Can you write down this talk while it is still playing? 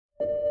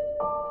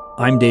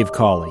I'm Dave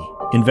Cawley,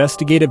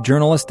 investigative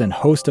journalist and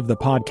host of the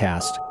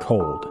podcast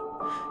Cold.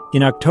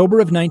 In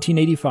October of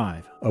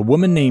 1985, a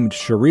woman named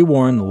Sheree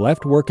Warren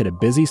left work at a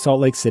busy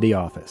Salt Lake City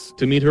office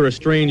to meet her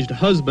estranged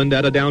husband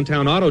at a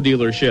downtown auto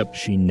dealership.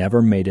 She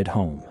never made it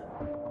home.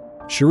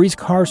 Sheree's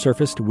car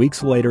surfaced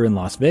weeks later in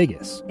Las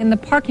Vegas. In the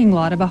parking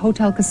lot of a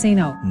hotel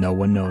casino. No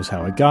one knows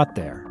how it got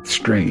there.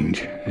 Strange.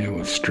 It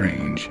was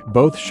strange.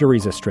 Both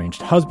Sheree's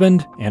estranged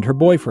husband and her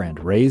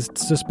boyfriend raised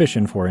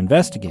suspicion for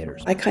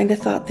investigators. I kind of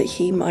thought that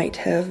he might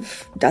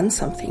have done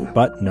something.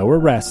 But no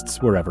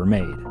arrests were ever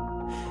made.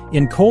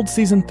 In Cold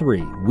Season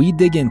 3, we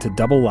dig into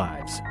double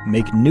lives,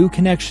 make new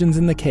connections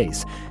in the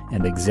case,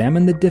 and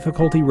examine the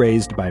difficulty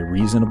raised by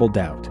reasonable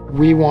doubt.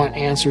 We want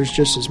answers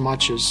just as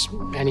much as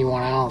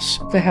anyone else.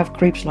 They have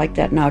creeps like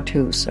that now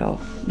too,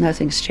 so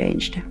nothing's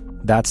changed.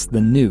 That's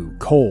the new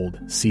Cold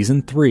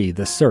Season 3,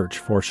 The Search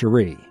for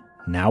Sheree,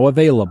 now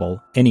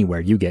available anywhere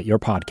you get your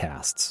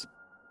podcasts.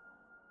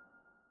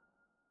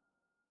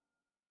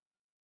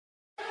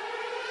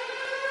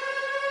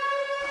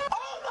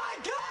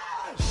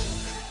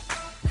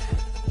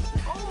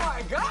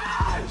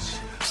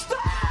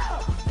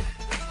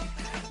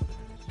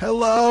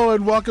 Hello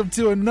and welcome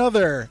to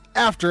another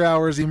After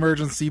Hours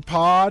Emergency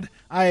Pod.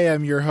 I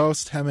am your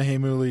host, Hemahe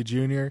Mooley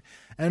Jr.,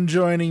 and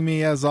joining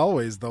me as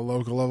always, the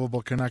local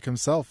lovable Canuck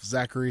himself,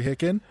 Zachary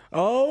Hicken.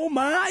 Oh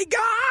my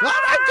gosh!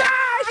 Oh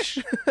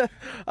my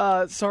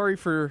gosh! Sorry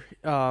for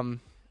to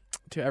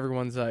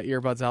everyone's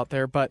earbuds out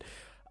there, but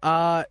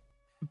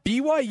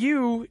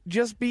BYU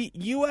just beat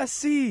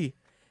USC.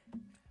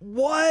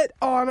 What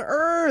on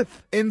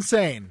earth?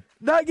 Insane.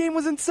 That game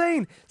was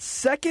insane.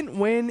 Second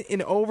win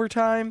in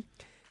overtime.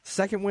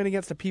 Second win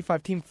against a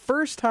P5 team.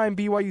 First time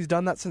BYU's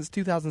done that since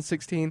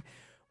 2016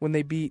 when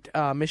they beat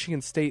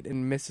Michigan State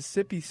and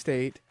Mississippi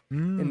State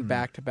in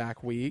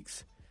back-to-back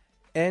weeks.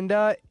 And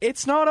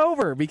it's not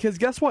over because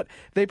guess what?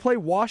 They play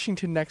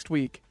Washington next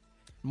week.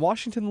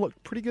 Washington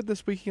looked pretty good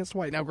this week against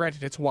Hawaii. Now,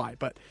 granted, it's Hawaii,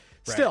 but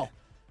still.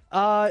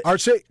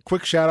 Archie,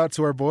 quick shout-out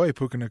to our boy,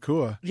 Puka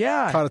Nacua.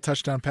 Yeah. Caught a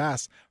touchdown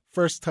pass.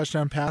 First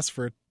touchdown pass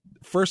for...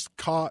 First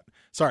pass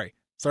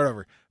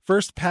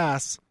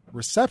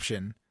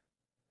reception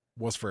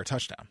was for a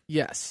touchdown.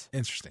 Yes.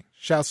 Interesting.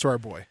 Shouts to our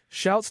boy.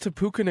 Shouts to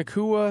Puka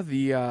Nacua,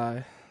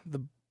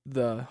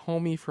 the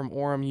homie from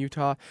Orem,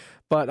 Utah.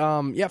 But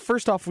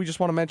first off, we just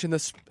want to mention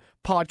this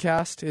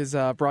podcast is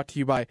brought to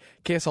you by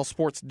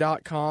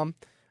KSLSports.com.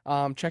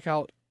 Check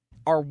out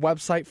our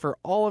website for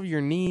all of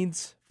your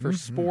needs for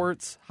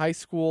sports, high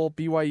school,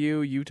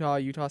 BYU,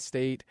 Utah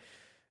State.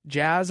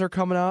 Jazz are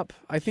coming up.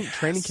 I think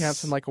training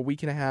camp's in like a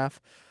week and a half.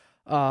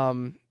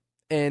 And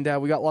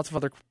we got lots of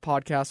other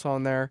podcasts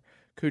on there.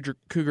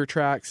 Cougar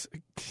Tracks,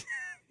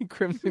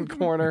 Crimson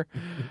Corner,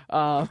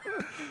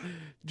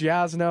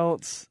 Jazz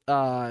Notes,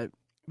 The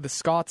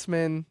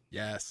Scotsman.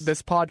 Yes.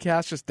 This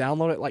podcast, just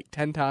download it like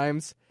 10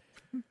 times.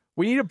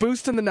 We need a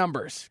boost in the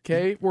numbers,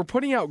 okay? We're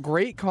putting out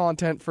great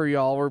content for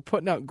y'all. We're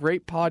putting out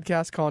great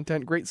podcast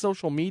content, great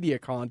social media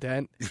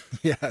content.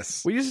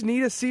 Yes. We just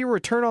need to see a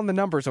return on the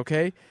numbers,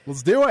 okay?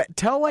 Let's do it.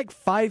 Tell like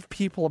 5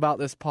 people about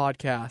this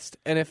podcast,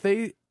 and if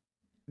they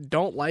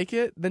don't like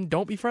it, then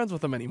don't be friends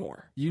with them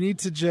anymore. You need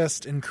to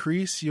just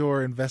increase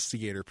your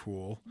investigator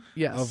pool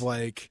of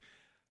like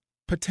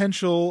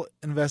potential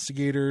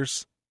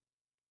investigators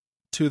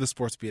to the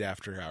Sports Beat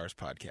After Hours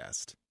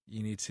podcast.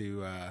 You need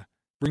to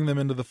bring them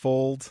into the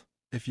fold,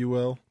 if you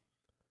will.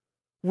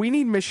 We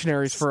need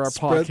missionaries for our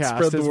podcast,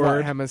 spread the is word,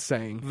 what Hema's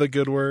saying. The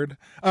good word.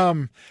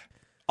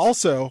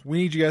 Also, we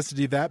need you guys to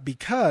do that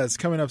because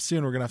coming up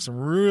soon, we're going to have some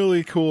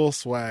really cool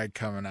swag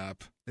coming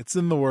up. It's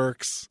in the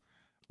works.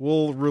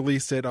 We'll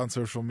release it on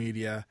social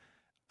media,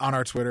 on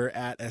our Twitter,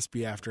 at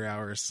SB After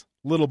Hours,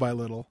 little by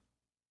little.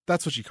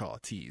 That's what you call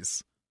a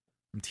tease.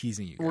 I'm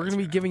teasing you guys. We're going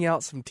to be giving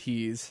out some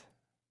tees.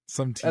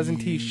 Some tees. As in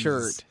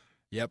t-shirt.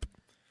 Yep.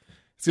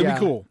 It's going to be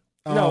cool.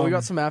 No, we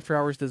got some After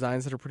Hours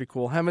designs that are pretty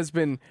cool. Hema's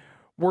been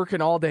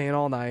working all day and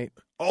all night.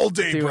 All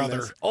day, brother.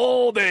 This.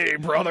 All day,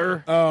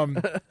 brother.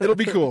 It'll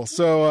be cool.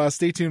 So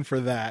stay tuned for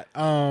that.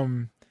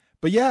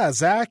 But yeah,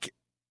 Zach,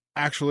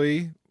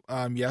 actually,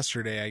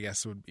 yesterday, I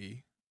guess it would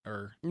be.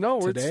 Or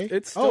no, today?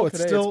 It's still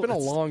today. It's been a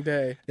long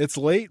day. It's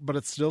late, but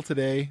it's still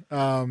today.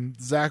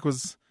 Zach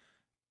was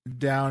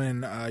down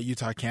in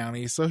Utah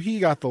County, so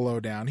he got the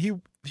lowdown.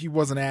 He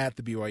wasn't at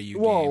the BYU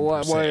game.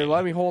 Whoa, wait,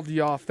 let me hold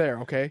you off there,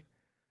 okay?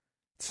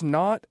 It's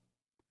not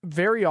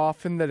very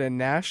often that a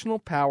national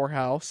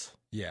powerhouse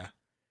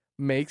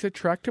makes a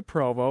trek to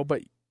Provo,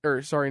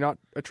 not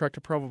a trek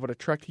to Provo, but a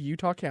trek to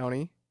Utah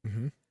County.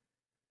 Mm-hmm.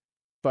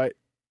 But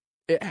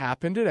it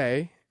happened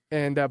today,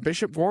 and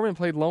Bishop Gorman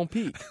played Lone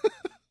Peak.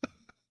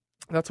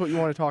 That's what you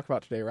want to talk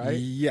about today, right?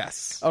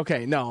 Yes.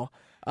 Okay, no.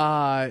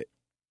 I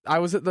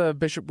was at the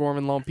Bishop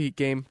Gorman Lone Peak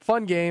game.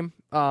 Fun game.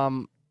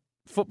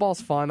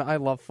 Football's fun. I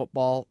love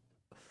football.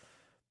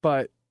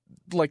 But,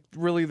 like,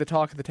 really the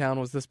talk of the town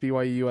was this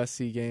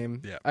BYU-USC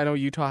game. Yeah. I know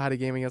Utah had a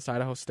game against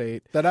Idaho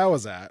State. That I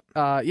was at.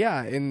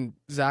 And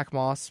Zach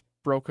Moss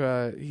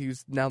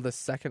he's now the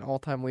second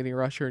all-time leading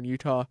rusher in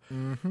Utah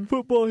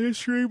football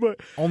history, but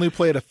only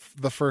played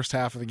the first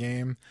half of the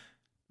game.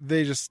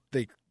 They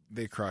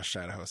crushed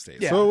Idaho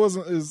State. Yeah. So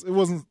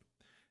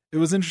it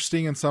was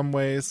interesting in some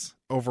ways.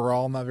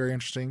 Overall, not very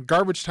interesting.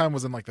 Garbage time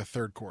was in like the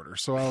third quarter,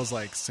 so I was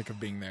like sick of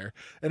being there.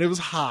 And it was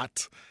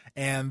hot,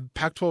 and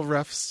Pac-12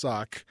 refs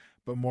suck,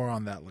 but more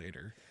on that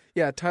later.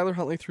 Yeah, Tyler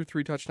Huntley threw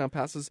 3 touchdown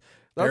passes.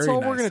 That's Very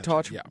all we're nice going to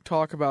touchdown.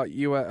 talk about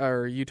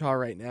Utah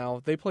right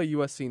now. They play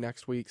USC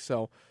next week,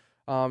 so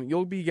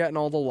you'll be getting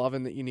all the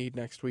loving that you need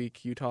next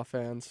week, Utah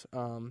fans.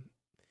 If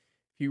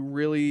you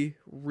really,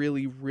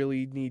 really,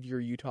 really need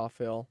your Utah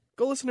fill,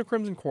 go listen to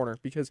Crimson Corner,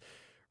 because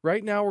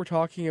right now we're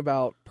talking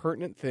about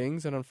pertinent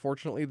things, and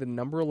unfortunately the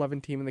number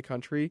 11 team in the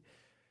country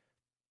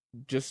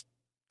just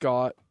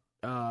got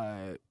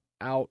outshone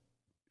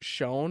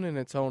in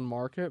its own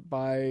market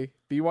by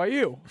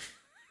BYU.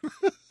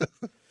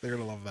 They're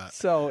going to love that.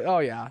 So,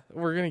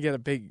 we're going to get a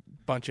big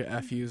bunch of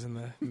FUs in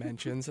the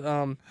mentions.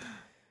 1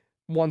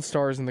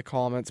 stars in the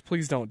comments.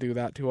 Please don't do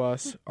that to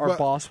us. Our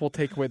boss will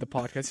take away the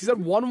podcast. He said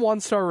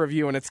 1-star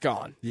review and it's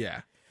gone.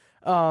 Yeah.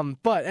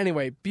 But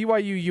anyway,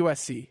 BYU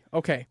USC.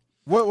 Okay.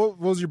 What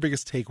was your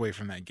biggest takeaway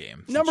from that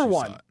game? Number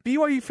 1,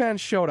 BYU fans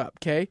showed up,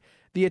 okay?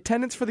 The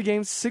attendance for the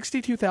game,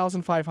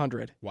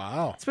 62,500.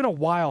 Wow. It's been a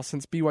while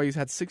since BYU's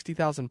had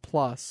 60,000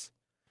 plus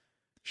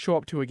show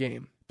up to a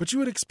game. But you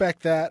would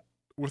expect that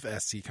with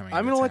SC coming.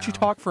 I'm going to let you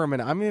talk for a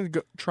minute. I'm going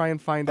to try and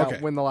find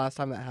out when the last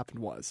time that happened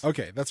was.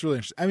 Okay, that's really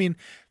interesting.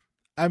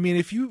 I mean,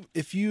 if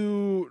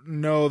you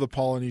know the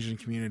Polynesian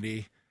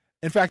community,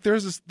 in fact,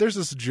 there's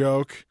this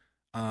joke.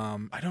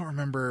 I don't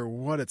remember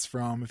what it's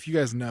from. If you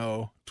guys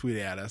know, tweet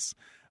at us.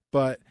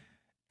 But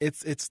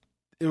it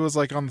was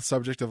like on the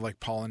subject of like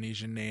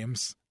Polynesian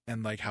names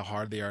and like how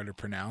hard they are to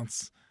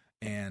pronounce.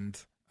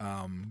 And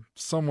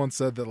someone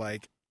said that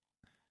like,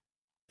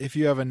 if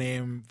you have a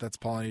name that's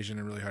Polynesian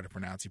and really hard to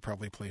pronounce, you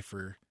probably play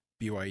for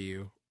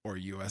BYU or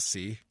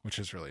USC, which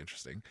is really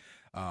interesting.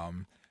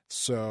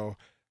 So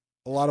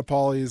a lot of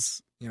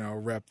Polys,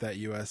 rep that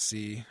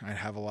USC. I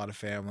have a lot of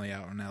family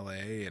out in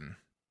LA, and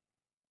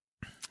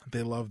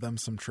they love them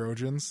some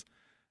Trojans.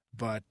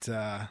 But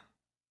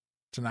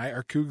tonight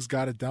our Cougs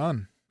got it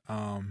done.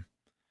 And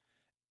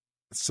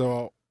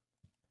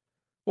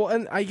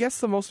I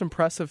guess the most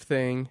impressive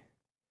thing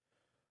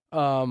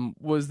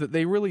was that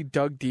they really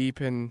dug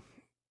deep, and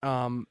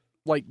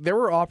there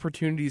were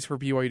opportunities for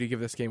BYU to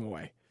give this game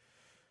away.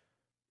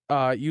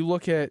 You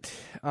look at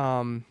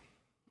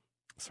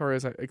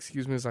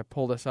excuse me as I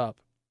pull this up.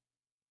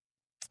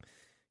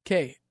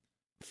 Okay,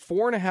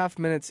 4.5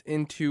 minutes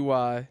into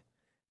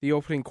the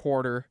opening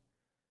quarter,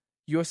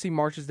 USC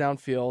marches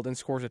downfield and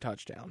scores a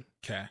touchdown.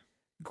 Okay.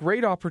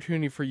 Great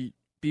opportunity for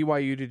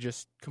BYU to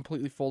just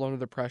completely fold under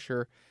the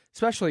pressure,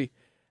 especially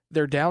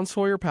they're down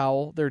Sawyer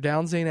Powell, they're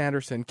down Zane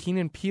Anderson.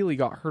 Keenan Peely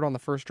got hurt on the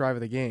first drive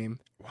of the game.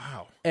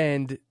 Wow.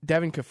 And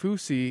Devin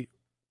Kafusi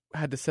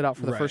had to sit out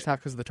for the first half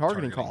because of the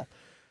targeting call.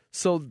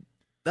 So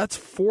that's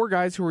 4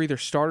 guys who are either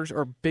starters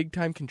or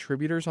big-time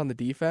contributors on the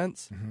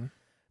defense. Mm-hmm.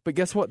 But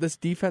guess what? This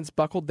defense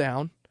buckled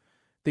down.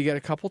 They get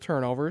a couple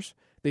turnovers.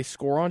 They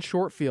score on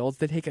short fields.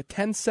 They take a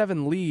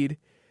 10-7 lead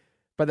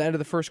by the end of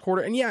the first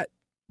quarter. And yet,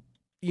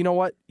 you know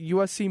what?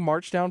 USC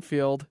marched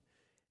downfield,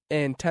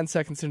 and 10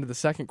 seconds into the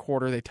second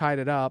quarter, they tied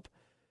it up.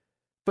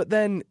 But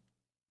then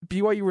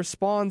BYU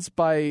responds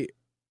by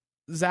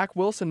Zach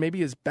Wilson, maybe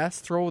his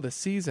best throw of the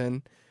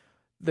season,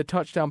 the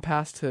touchdown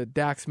pass to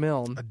Dax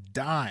Milne. A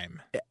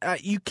dime.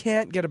 You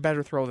can't get a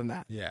better throw than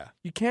that. Yeah.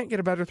 You can't get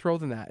a better throw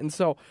than that. And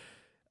so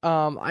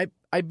I'm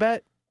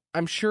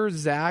sure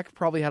Zach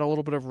probably had a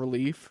little bit of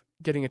relief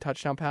getting a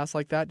touchdown pass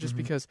like that, just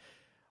because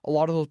a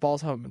lot of those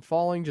balls haven't been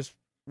falling, just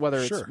whether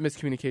it's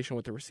miscommunication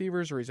with the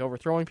receivers or he's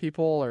overthrowing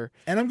people or.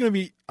 And I'm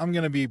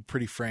gonna be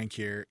pretty frank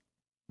here.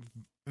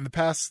 In the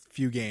past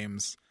few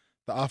games,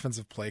 the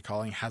offensive play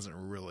calling hasn't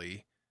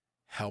really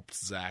helped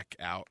Zach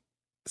out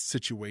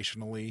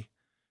situationally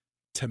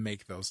to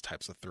make those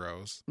types of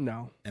throws.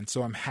 No. And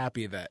so I'm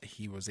happy that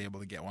he was able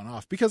to get one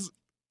off, because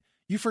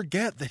you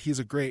forget that he's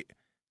a great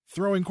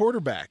throwing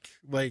quarterback.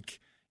 Like,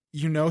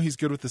 he's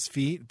good with his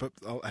feet, but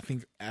I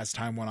think as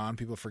time went on,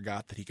 people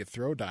forgot that he could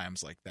throw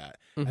dimes like that.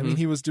 Mm-hmm. I mean,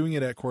 he was doing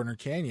it at Corner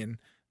Canyon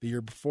the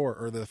year before,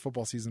 or the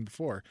football season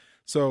before.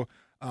 So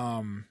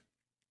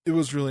it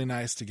was really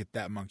nice to get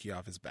that monkey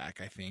off his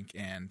back, I think.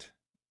 And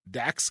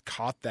Dax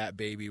caught that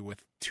baby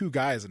with 2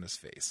 guys in his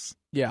face.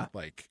 Yeah.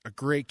 Like, a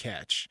great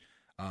catch.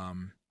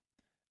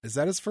 Is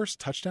that his first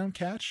touchdown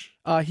catch?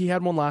 He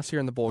had one last year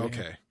in the bowl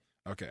game.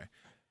 Okay.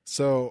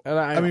 So, and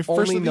I mean,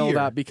 first only of the know year.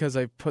 that because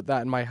I put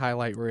that in my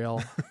highlight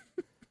reel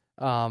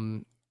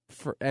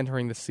for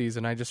entering the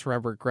season. I just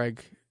remember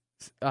Greg,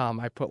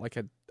 I put like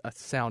a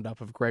sound up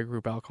of Greg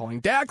Wrubell calling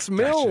Dax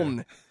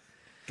Milne.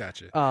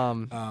 Gotcha.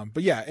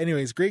 But yeah,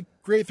 anyways, great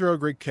throw,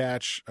 great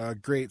catch,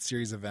 great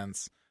series of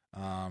events.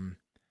 And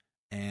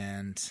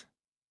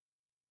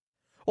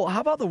well, how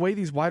about the way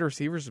these wide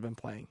receivers have been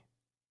playing?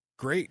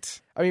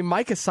 Great. I mean,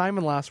 Micah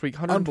Simon last week,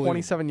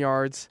 127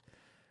 yards.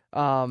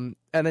 And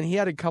then he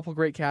had a couple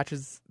great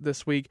catches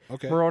this week.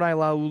 Okay. Moroni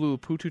Laulu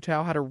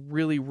Pututau had a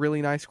really,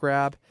 really nice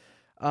grab.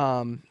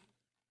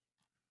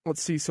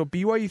 Let's see. So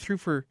BYU threw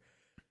for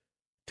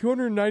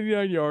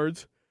 299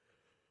 yards.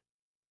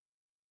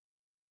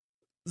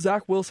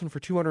 Zach Wilson for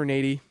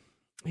 280.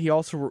 He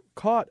also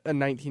caught a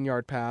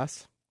 19-yard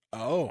pass.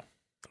 Oh.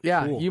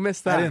 Yeah, Cool. you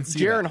missed that. I didn't see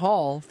Jaron that.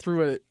 Hall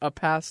threw a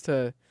pass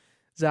to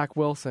Zach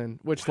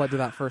Wilson, which led to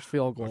that first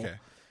field goal.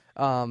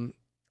 Okay.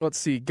 Let's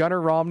see. Gunnar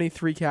Romney,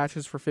 3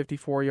 catches for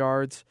 54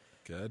 yards.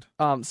 Good.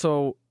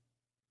 So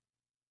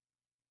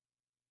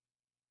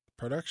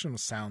Production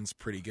sounds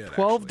pretty good.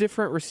 12 actually,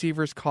 different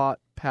receivers caught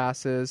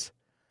passes.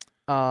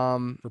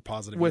 for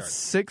positive With yards.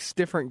 6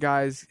 different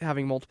guys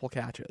having multiple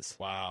catches.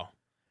 Wow.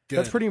 Good.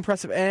 That's pretty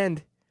impressive.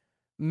 And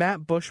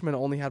Matt Bushman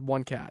only had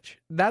 1 catch.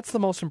 That's the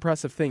most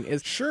impressive thing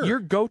is Sure. your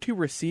go-to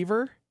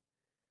receiver,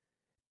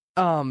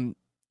 when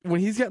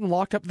he's getting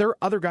locked up, there are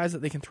other guys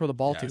that they can throw the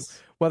ball to.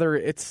 Yes. Whether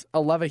it's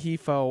Aleva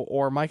Hefo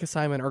or Micah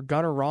Simon or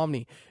Gunnar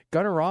Romney.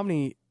 Gunnar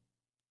Romney,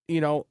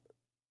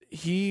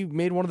 he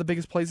made one of the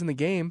biggest plays in the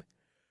game.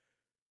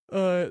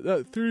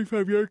 That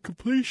 35-yard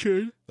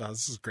completion. Oh,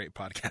 this is great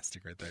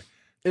podcasting right there.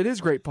 It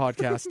is great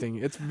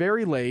podcasting. It's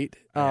very late.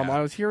 Yeah.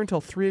 I was here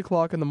until 3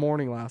 o'clock in the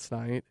morning last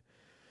night.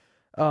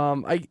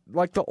 I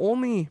like the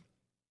one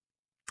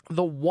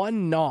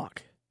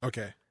knock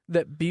Okay.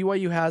 that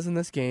BYU has in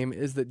this game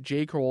is that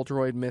Jake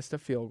Oldroyd missed a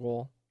field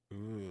goal,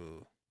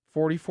 Ooh.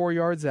 44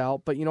 yards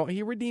out, but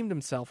he redeemed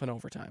himself in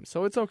overtime,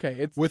 so it's okay.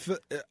 It's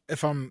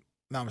If I'm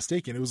not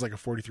mistaken, it was like a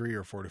 43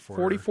 or 44.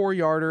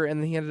 44-yarder, and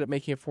then he ended up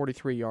making a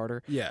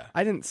 43-yarder. Yeah.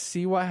 I didn't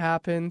see what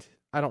happened.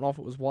 I don't know if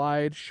it was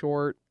wide,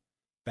 short,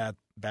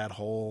 Bad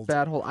hold.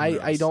 bad hold. Who I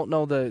knows? don't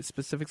know the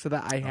specifics of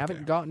that. I Okay.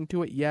 haven't gotten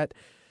to it yet.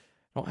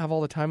 I don't have all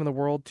the time in the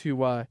world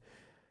to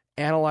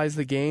analyze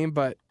the game,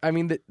 but I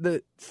mean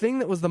the thing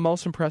that was the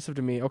most impressive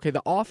to me. Okay,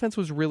 the offense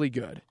was really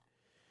good.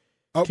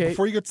 Oh, Okay.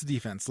 before you get to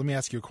defense, let me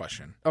ask you a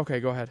question. Okay,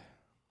 go ahead.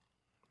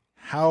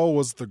 How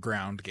was the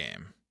ground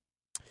game?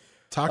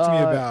 Talk to me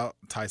about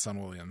Tyson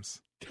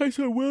Williams.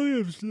 Tyson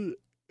Williams,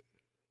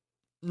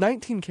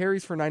 19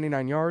 carries for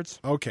 99 yards.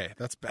 Okay,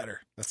 that's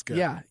better. That's good.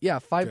 Yeah,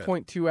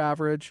 5.2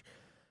 average.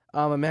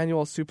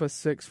 Emmanuel Supa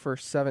 6 for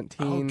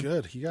 17. Oh,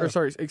 good. He got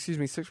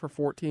 6 for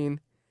 14.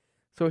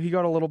 So he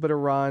got a little bit of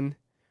run.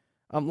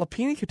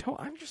 Lapini Katoa,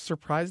 I'm just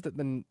surprised at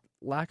the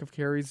lack of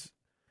carries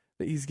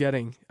that he's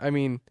getting. I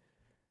mean,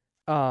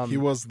 he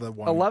was the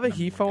one. Aleva number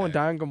Hefo one and guy.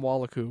 Diane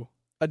Gamwalaku,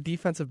 a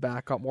defensive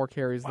back, got more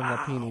carries than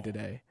Lapini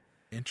today.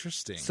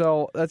 Interesting.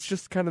 So that's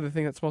just kind of the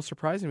thing that's most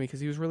surprising me because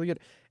he was really good.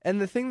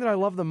 And the thing that I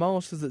love the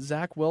most is that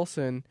Zach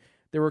Wilson,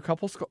 there were a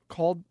couple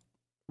called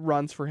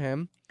runs for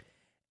him,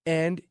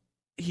 and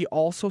he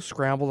also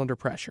scrambled under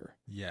pressure.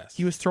 Yes.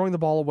 He was throwing the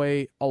ball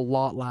away a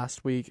lot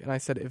last week, and I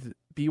said if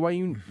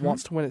BYU Mm-hmm.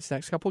 wants to win its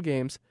next couple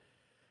games,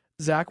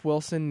 Zach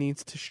Wilson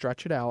needs to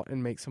stretch it out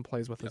and make some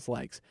plays with his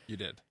legs. You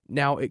did.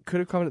 Now, it could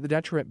have come at the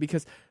detriment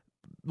because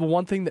the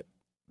one thing that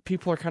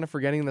people are kind of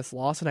forgetting in this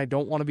loss, and I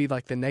don't want to be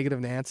like the negative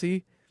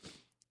Nancy,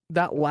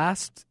 that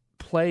last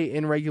play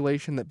in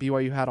regulation that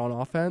BYU had on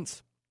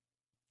offense,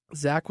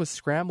 Zach was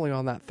scrambling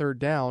on that 3rd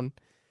down.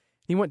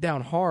 He went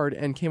down hard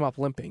and came up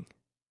limping.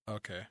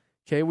 Okay.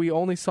 Okay, we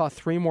only saw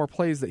 3 more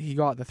plays that he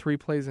got, the 3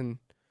 plays in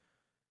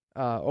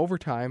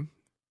overtime.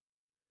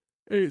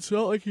 Hey, it's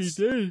not like he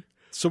did.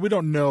 So we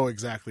don't know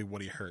exactly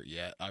what he hurt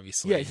yet,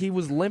 obviously. Yeah, he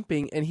was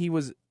limping, and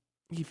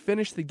he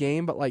finished the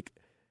game, but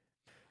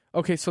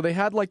okay, so they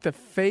had the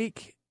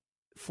fake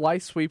fly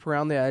sweep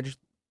around the edge.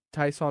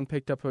 Tyson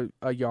picked up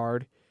a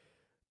yard.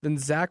 Then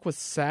Zach was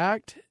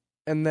sacked,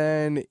 and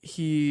then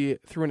he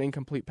threw an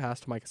incomplete pass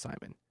to Micah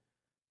Simon.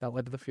 That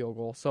led to the field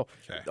goal. So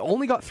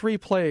only got 3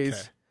 plays.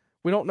 Okay.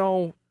 We don't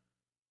know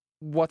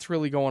what's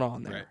really going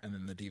on there. Right, and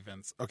then the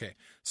defense. Okay,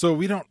 so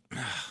we don't.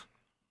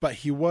 But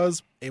he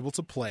was able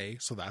to play,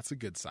 so that's a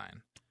good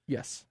sign.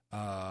 Yes.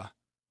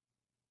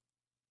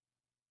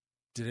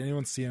 Did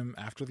anyone see him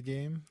after the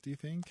game, do you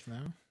think? No?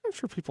 I'm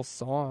sure people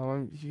saw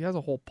him. He has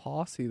a whole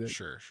posse that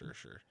Sure.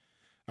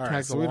 All right,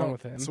 tags so we along don't.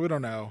 with him. So we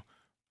don't know.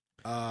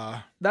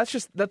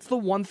 That's the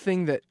one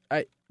thing that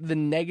the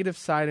negative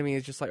side of me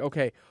is just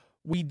okay,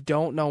 we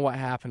don't know what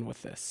happened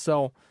with this.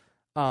 So,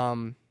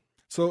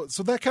 So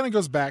that kind of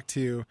goes back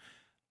to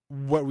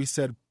what we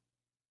said.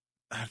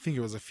 I think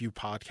it was a few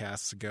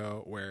podcasts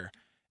ago where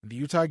in the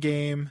Utah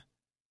game,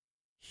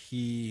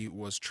 he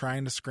was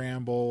trying to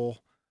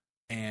scramble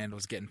and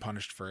was getting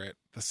punished for it.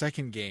 The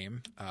second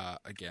game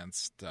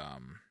against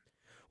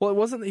well, it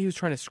wasn't that he was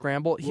trying to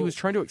scramble; he was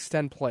trying to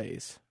extend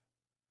plays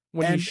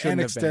when he shouldn't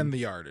have extend been. the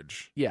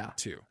yardage. Yeah,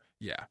 too.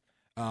 Yeah.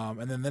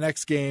 And then the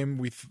next game,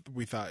 we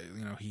thought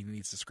he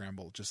needs to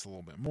scramble just a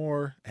little bit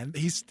more. And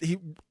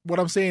what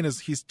I'm saying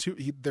is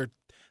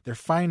they're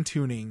fine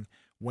tuning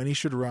when he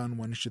should run,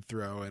 when he should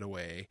throw it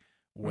away,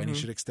 when he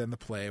should extend the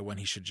play, when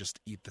he should just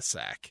eat the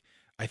sack.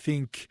 I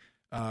think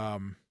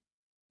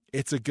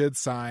it's a good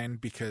sign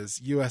because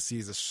USC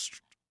is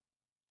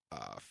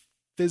a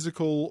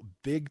physical,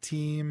 big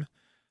team,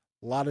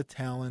 a lot of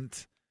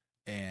talent,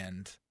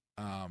 and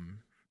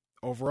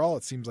overall,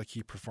 it seems like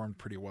he performed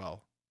pretty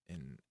well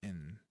in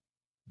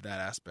that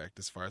aspect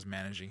as far as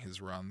managing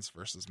his runs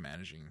versus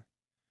managing,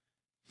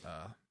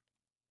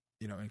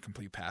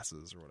 incomplete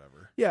passes or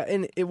whatever. Yeah,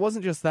 and it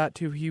wasn't just that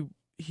too.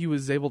 He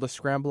was able to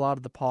scramble out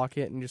of the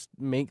pocket and just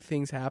make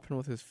things happen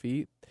with his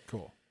feet.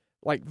 Cool.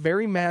 Like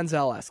very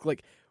Manziel-esque.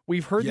 Like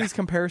we've heard these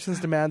comparisons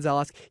to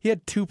Manziel-esque. He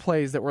had 2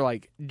 plays that were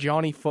like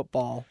Johnny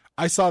football.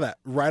 I saw that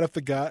right up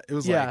the gut. It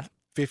was like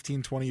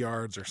 15, 20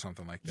 yards or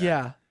something like that.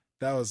 Yeah.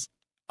 That was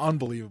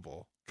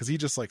unbelievable because he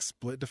just like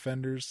split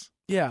defenders.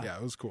 Yeah. Yeah,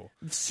 it was cool.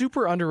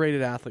 Super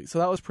underrated athlete. So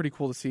that was pretty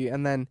cool to see.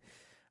 And then,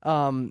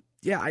 I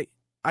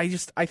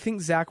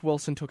think Zach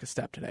Wilson took a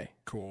step today.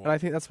 Cool. And I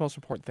think that's the most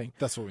important thing.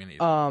 That's what we need.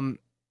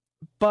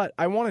 But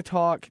I want to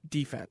talk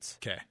defense.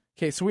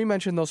 Okay, so we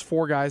mentioned those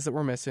 4 guys that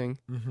were missing.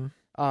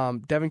 Mm-hmm.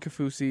 Devin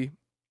Kaufusi,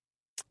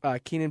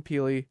 Keenan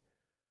Peely,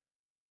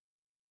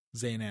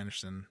 Zane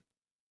Anderson,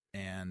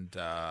 and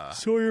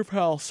Sawyer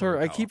Powell.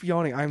 Sorry, I keep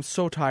yawning. I'm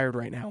so tired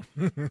right now.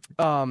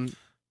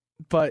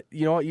 But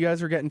you know what? You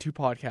guys are getting 2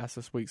 podcasts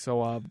this week,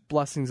 so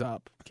blessings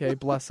up. Okay,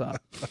 bless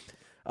up.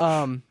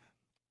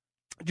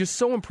 Just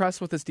so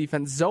impressed with this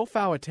defense. Zoe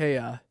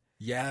Fauatea,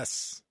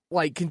 yes,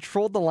 like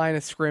controlled the line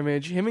of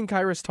scrimmage. Him and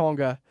Kairos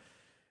Tonga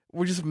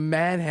were just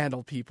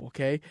manhandled people.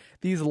 Okay,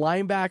 these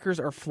linebackers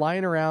are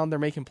flying around. They're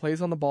making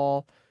plays on the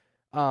ball.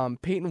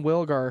 Peyton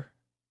Wilgar,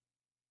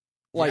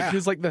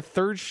 who's like the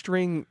 3rd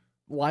string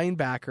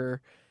linebacker,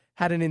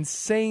 had an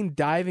insane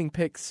diving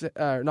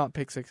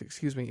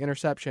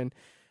interception.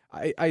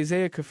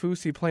 Isaiah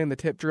Kaufusi playing the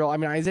tip drill. I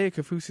mean, Isaiah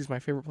Kaufusi is my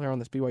favorite player on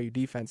this BYU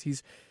defense.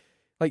 He's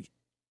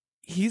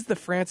the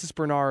Francis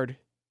Bernard.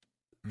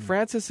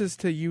 Francis is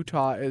to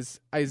Utah as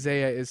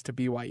Isaiah is to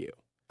BYU.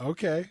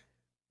 Okay.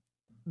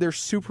 They're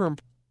super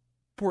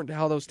important to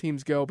how those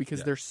teams go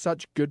because they're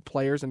such good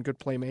players and good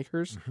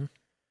playmakers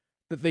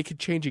that they could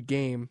change a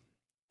game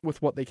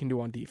with what they can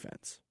do on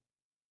defense.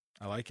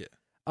 I like it.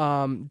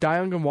 Dayan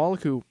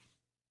Ghanwoloku,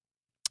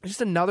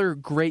 just another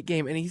great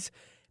game. And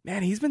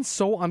he's been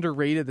so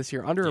underrated this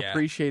year,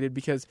 underappreciated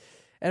because,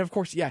 and of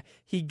course,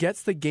 he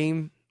gets the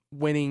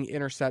game-winning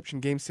interception,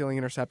 game-stealing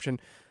interception.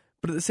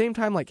 But at the same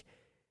time, like,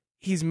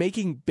 he's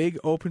making big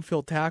open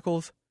field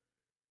tackles.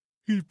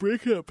 He's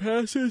breaking up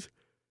passes,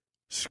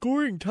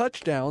 scoring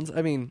touchdowns.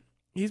 I mean,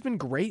 he's been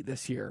great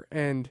this year.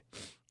 And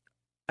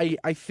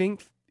I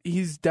think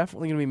he's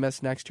definitely going to be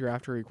missed next year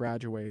after he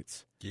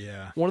graduates.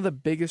 Yeah. One of the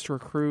biggest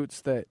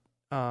recruits that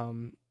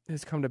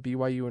has come to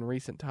BYU in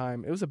recent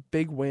time. It was a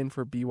big win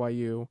for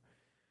BYU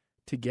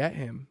to get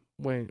him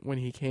when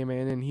he came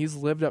in, and he's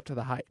lived up to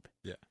the hype.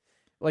 Yeah.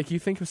 Like, you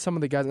think of some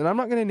of the guys, and I'm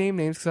not going to name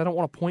names because I don't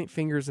want to point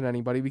fingers at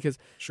anybody because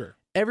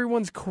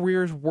everyone's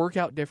careers work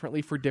out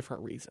differently for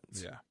different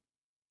reasons. Yeah.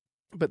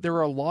 But there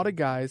are a lot of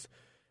guys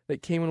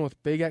that came in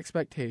with big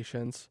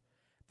expectations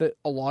that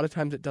a lot of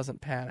times it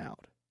doesn't pan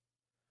out.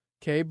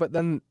 Okay, but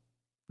then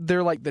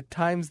they're like the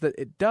times that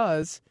it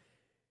does,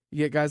 you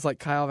get guys like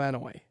Kyle Van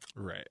Noy.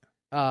 Right.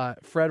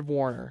 Fred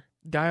Warner,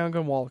 Dayan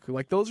Ghanwoloku.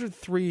 Like, those are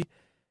 3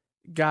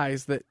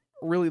 guys that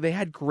really, they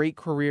had great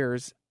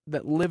careers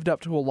that lived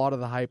up to a lot of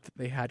the hype that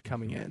they had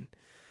coming in.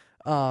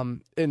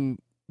 And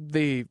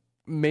they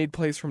made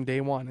plays from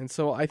day one. And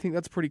so I think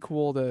that's pretty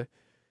cool to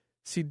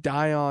see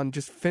Dayan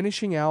just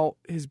finishing out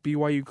his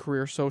BYU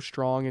career so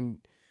strong. And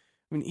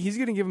I mean, he's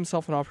going to give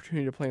himself an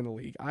opportunity to play in the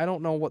league. I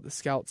don't know what the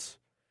scouts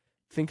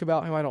think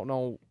about him. I don't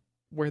know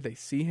where they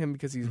see him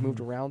because he's moved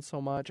around so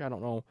much. I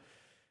don't know.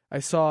 I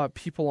saw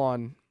people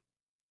on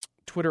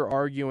Twitter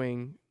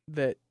arguing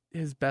that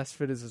his best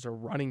fit is as a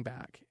running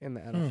back in the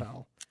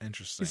NFL.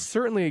 Interesting. He's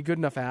certainly a good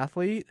enough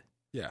athlete.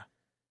 Yeah.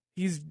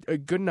 He's a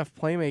good enough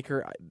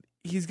playmaker.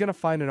 He's going to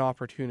find an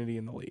opportunity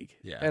in the league.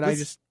 Yeah. And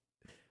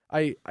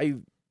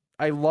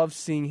I love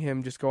seeing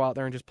him just go out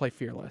there and just play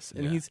fearless.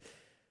 And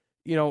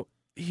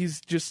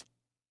he's just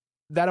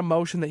that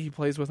emotion that he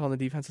plays with on the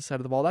defensive side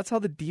of the ball. That's how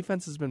the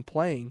defense has been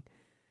playing.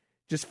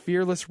 Just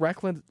fearless,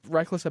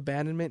 reckless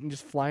abandonment, and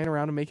just flying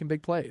around and making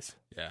big plays.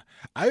 Yeah.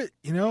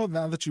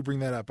 Now that you bring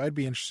that up, I'd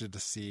be interested to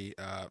see,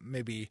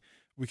 maybe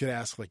we could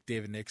ask like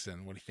David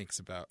Nixon what he thinks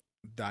about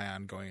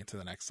Dayan going into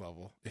the next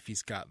level, if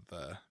he's got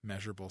the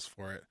measurables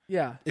for it.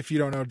 Yeah. If you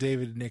don't know,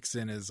 David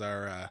Nixon is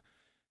our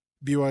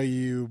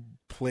BYU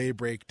play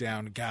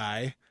breakdown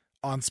guy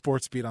on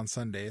SportsBeat on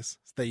Sundays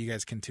that you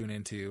guys can tune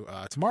into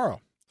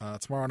tomorrow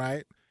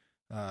night.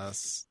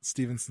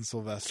 Stevenson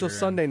Sylvester. So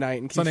Sunday night,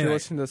 in case you're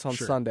listening to this on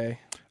Sunday.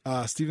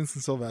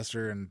 Stevenson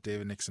Sylvester and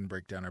David Nixon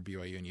break down our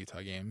BYU and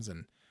Utah games.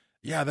 And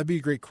yeah, that'd be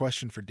a great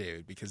question for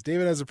David because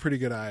David has a pretty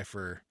good eye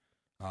for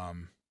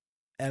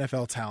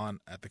NFL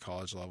talent at the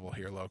college level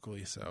here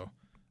locally. So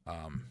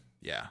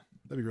yeah,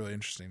 that'd be really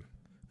interesting.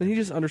 And he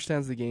just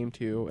understands the game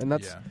too. And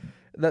that's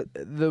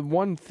the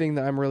one thing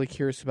that I'm really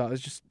curious about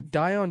is just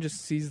Dayan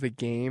just sees the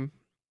game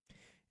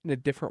in a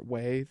different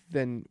way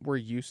than we're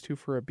used to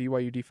for a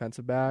BYU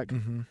defensive back.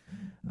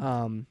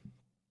 Mm-hmm.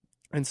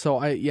 And so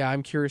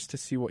I'm curious to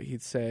see what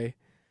he'd say.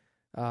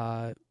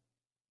 But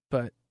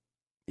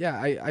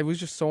yeah, I was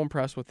just so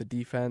impressed with the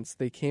defense.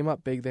 They came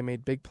up big, they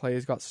made big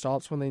plays, got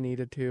stops when they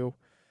needed to.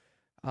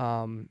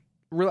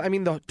 really, I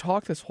mean, the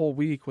talk this whole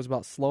week was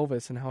about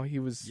Slovis and how he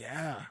was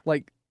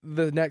like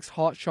the next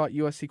hotshot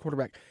USC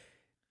quarterback.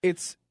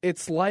 It's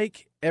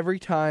like every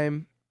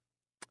time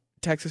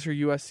Texas or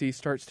USC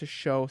starts to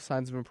show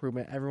signs of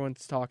improvement,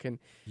 everyone's talking,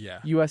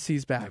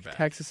 USC's back,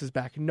 Texas is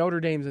back. Notre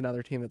Dame's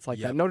another team that's like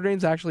that. Notre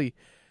Dame's actually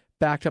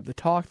backed up the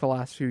talk the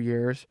last few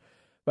years,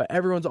 but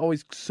everyone's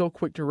always so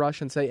quick to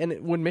rush and say,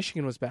 and when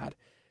Michigan was bad,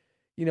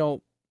 you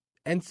know,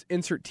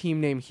 insert team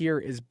name here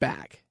is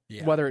back.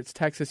 Yeah. Whether it's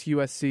Texas,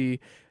 USC,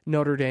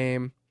 Notre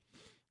Dame,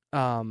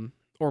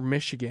 or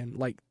Michigan,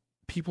 like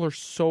people are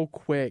so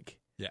quick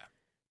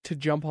to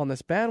jump on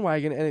this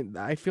bandwagon, and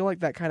I feel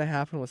like that kind of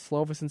happened with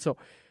Slovis. And so,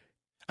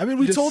 I mean,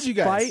 we told you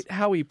guys, despite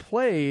how he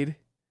played,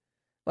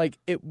 like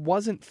it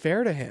wasn't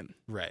fair to him.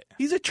 Right?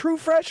 He's a true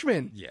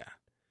freshman. Yeah,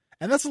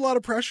 and that's a lot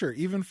of pressure,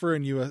 even for a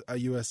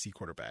USC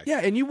quarterback.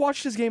 Yeah, and you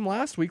watched his game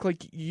last week,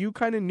 like you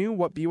kind of knew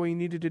what BYU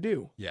needed to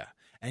do. Yeah,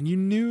 and you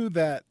knew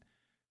that.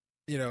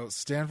 You know,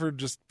 Stanford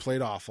just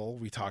played awful.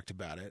 We talked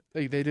about it.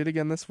 They did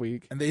again this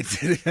week. And they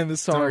did again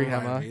this Sorry,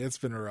 Emma. It's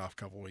been a rough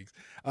couple weeks.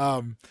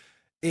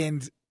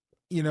 And,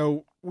 you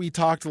know, we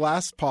talked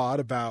last pod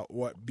about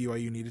what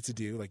BYU needed to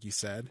do, like you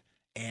said.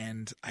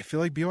 And I feel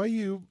like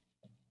BYU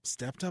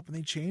stepped up and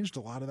they changed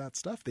a lot of that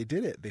stuff. They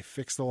did it. They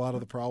fixed a lot of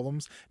the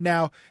problems.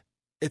 Now,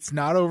 it's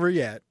not over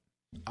yet.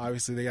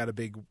 Obviously, they got a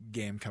big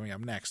game coming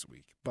up next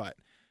week. But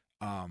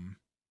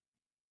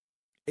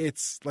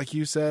it's, like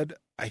you said,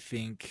 I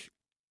think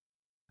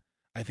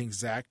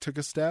Zach took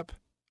a step.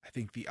 I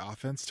think the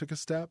offense took a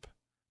step.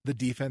 The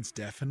defense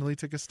definitely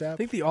took a step. I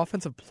think the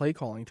offensive play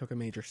calling took a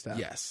major step.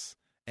 Yes.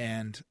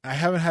 And I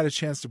haven't had a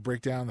chance to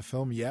break down the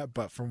film yet,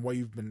 but from what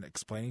you've been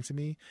explaining to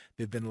me,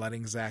 they've been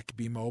letting Zach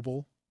be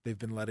mobile. They've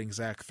been letting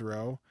Zach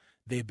throw.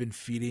 They've been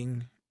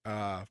feeding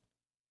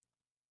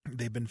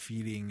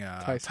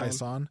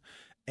Tyson.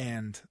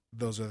 And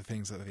those are the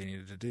things that they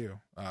needed to do.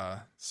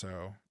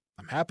 So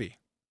I'm happy.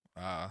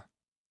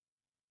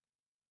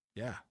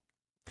 Yeah.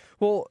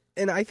 Well,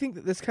 and I think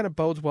that this kind of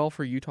bodes well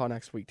for Utah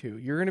next week, too.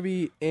 You're going to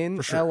be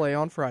in LA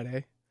on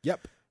Friday.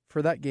 Yep.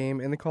 For that game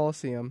in the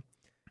Coliseum.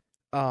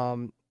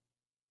 As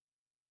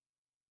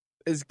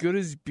good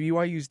as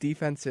BYU's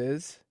defense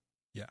is,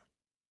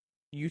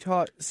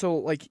 Utah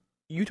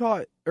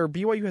or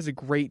BYU has a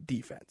great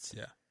defense.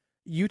 Yeah.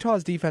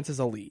 Utah's defense is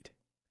elite.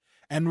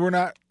 And we're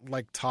not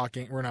going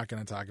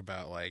to talk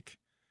about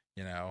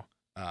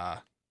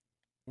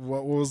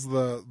what was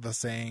the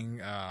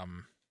saying,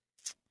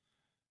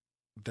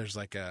 there's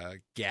like a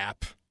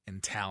gap in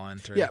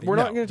talent or we're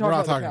not going to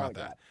talk about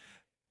that.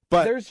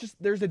 But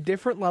there's a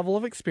different level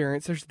of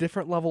experience. There's a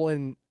different level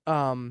in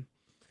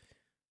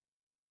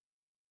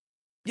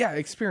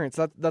experience.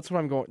 That's what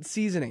I'm going.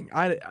 Seasoning.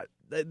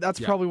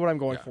 That's probably what I'm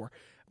going for.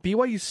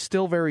 BYU's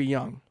still very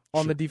young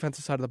on the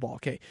defensive side of the ball.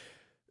 Okay.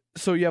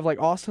 So you have like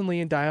Austin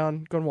Lee and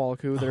Dion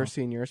Gonwalaku that are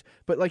seniors,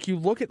 but like you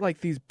look at like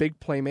these big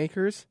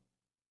playmakers.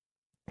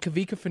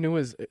 Kavika Fanua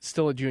is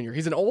still a junior.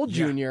 He's an old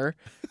junior,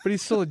 but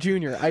he's still a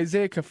junior.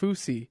 Isaiah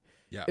Kafusi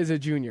is a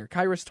junior.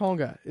 Kairos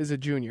Tonga is a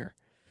junior.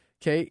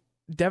 Okay,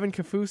 Devin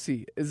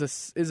Kafusi is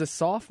a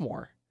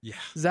sophomore. Yeah,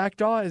 Zach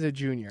Daw is a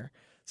junior.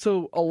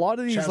 So a lot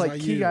of these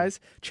key guys.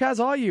 Chaz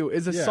Ayu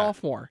is a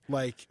sophomore.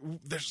 Like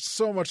there's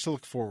so much to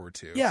look forward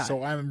to. Yeah,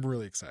 so I'm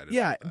really excited.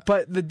 Yeah,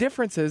 but the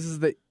difference is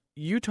that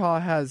Utah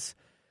has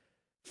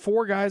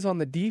 4 guys on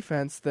the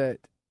defense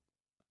that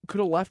could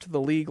have left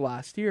the league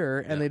last year,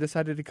 and they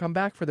decided to come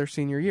back for their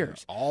senior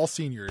years. All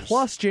seniors.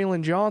 Plus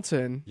Jalen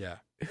Johnson,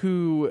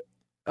 who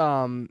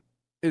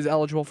is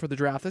eligible for the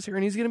draft this year,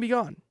 and he's going to be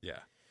gone. Yeah.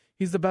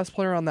 He's the best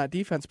player on that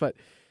defense, but,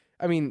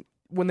 I mean,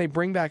 when they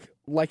bring back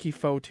Lecky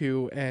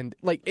Fotu, and,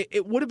 like,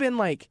 it would have been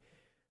like,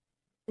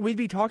 we'd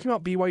be talking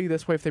about BYU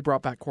this way if they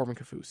brought back Corbin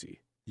Kaufusi.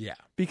 Yeah.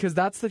 Because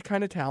that's the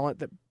kind of talent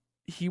that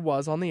he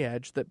was on the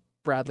edge that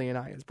Bradley and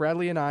I is.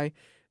 Bradley and I,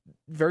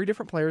 very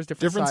different players,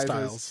 different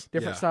sizes,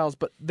 styles,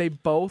 but they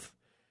both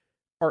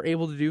are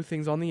able to do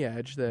things on the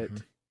edge that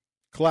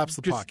collapse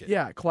the pocket.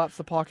 Yeah, collapse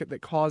the pocket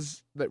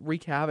that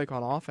wreak havoc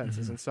on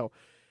offenses. And so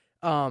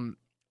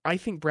I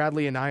think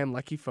Bradley and I and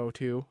Lecky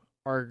Fotu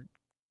are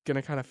going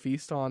to kind of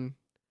feast on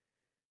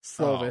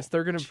Slovis.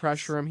 They're going to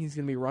pressure him. He's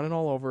going to be running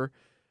all over.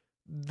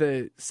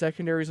 The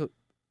secondary's,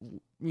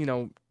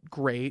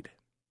 great.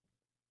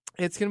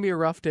 It's going to be a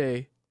rough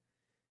day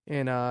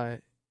in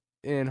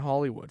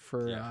Hollywood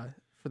for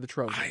the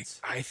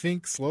Trojans. I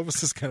think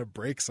Slovis is going to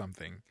break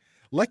something.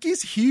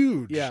 Lecky's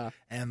huge. Yeah.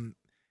 And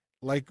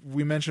like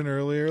we mentioned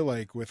earlier,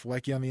 like with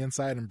Lecky on the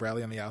inside and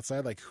Bradley on the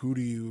outside, like who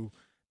do you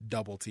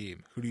double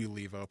team? Who do you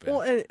leave open?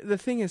 Well, and the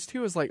thing is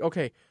too is like,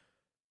 okay,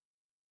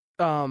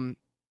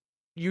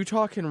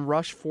 Utah can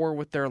rush 4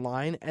 with their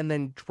line and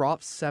then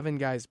drop 7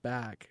 guys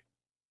back.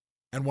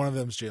 And one of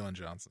them's Jalen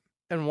Johnson.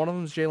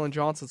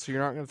 So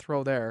you're not going to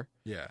throw there.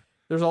 Yeah.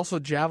 There's also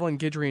Javelin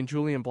Guidry and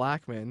Julian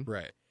Blackman.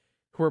 Right.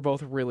 Who are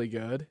both really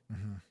good.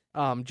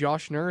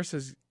 Josh Nurse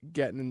is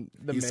getting in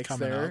the mix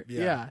there. Up,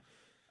 yeah.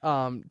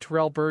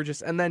 Terrell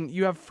Burgess. And then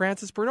you have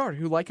Francis Bernard,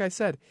 who, like I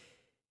said,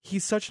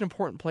 he's such an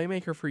important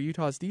playmaker for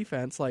Utah's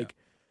defense. Like,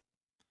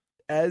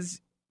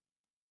 as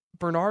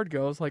Bernard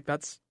goes, like,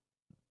 that's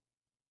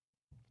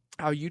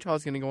how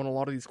Utah's going to go in a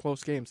lot of these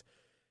close games.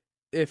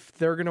 If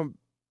they're going to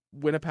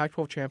win a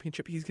Pac-12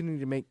 championship, he's going to need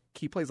to make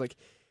key plays. Like,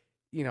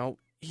 you know,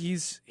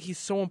 he's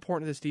so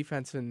important to this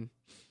defense, and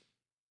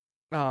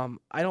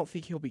I don't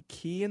think he'll be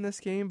key in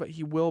this game, but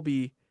he will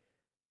be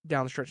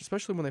down the stretch,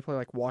 especially when they play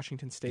like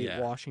Washington State,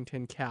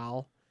 Washington,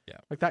 Cal. Yeah.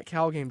 Like that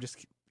Cal game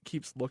just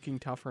keeps looking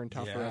tougher and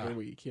tougher every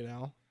week, you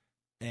know?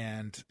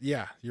 And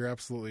yeah, you're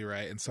absolutely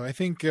right. And so I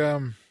think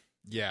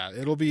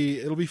it'll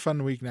be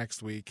fun week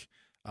next week.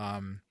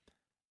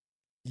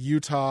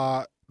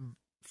 Utah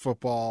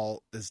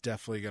football is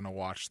definitely going to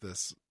watch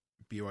this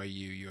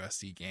BYU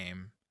USC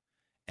game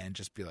and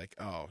just be like,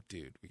 "Oh,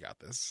 dude, we got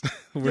this."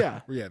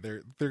 They're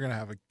going to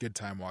have a good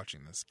time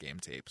watching this game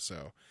tape.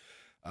 So,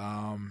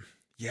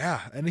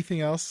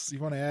 anything else you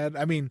want to add?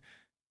 I mean,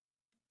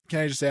 can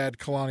I just add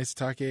Kalani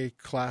Sitake,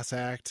 class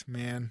act,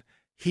 man.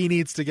 He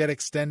needs to get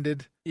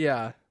extended.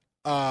 Yeah.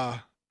 I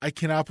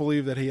cannot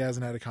believe that he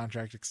hasn't had a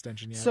contract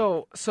extension yet.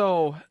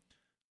 So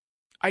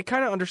I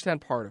kind of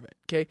understand part of it,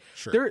 okay?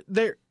 Sure.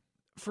 There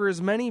for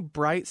as many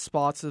bright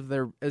spots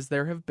as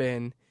there have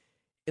been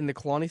in the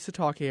Kalani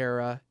Sitake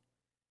era,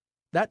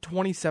 that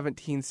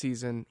 2017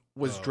 season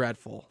was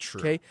dreadful. True.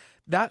 Okay?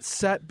 That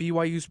set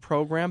BYU's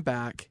program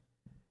back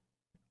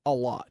a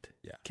lot.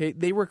 Yeah. Okay?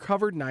 They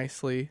recovered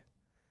nicely.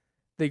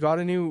 They got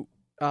a new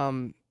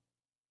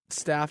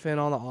staff in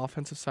on the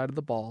offensive side of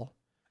the ball.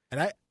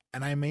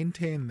 And I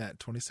maintain that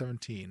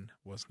 2017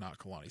 was not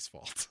Kalani's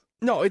fault.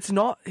 No, it's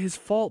not his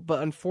fault,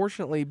 but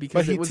unfortunately,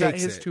 because it was at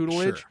his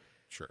tutelage.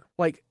 Sure.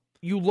 Like,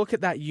 you look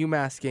at that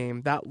UMass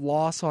game, that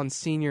loss on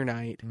senior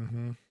night,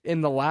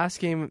 in the last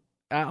game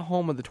at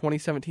home of the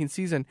 2017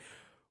 season,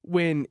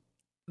 when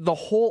the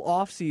whole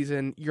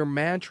offseason, your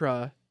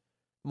mantra,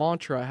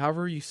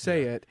 however you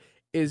say it,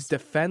 is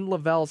defend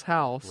Lavelle's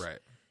house. Right.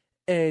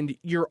 And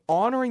you're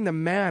honoring the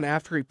man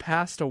after he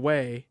passed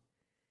away,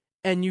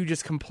 and you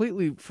just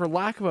completely, for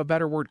lack of a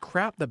better word,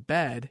 crap the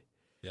bed.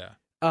 Yeah.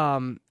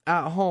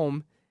 At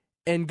home,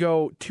 and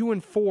go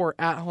 2-4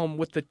 at home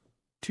with the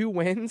 2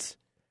 wins,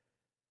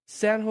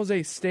 San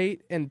Jose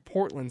State and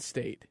Portland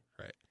State.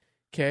 Right.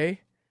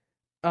 Okay.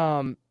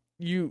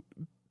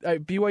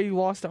 BYU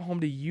lost at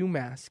home to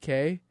UMass.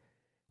 Okay.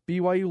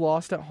 BYU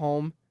lost at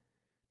home,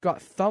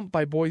 got thumped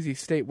by Boise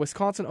State.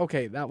 Wisconsin.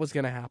 Okay, that was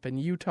gonna happen.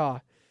 Utah,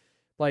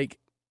 like,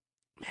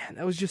 man,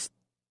 that was just.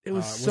 It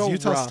was so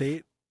Utah rough.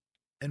 State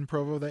in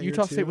Provo that year.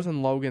 Utah State was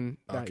in Logan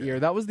that year.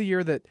 That was the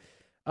year that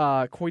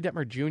Coy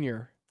Detmer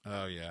Jr.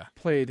 Oh yeah,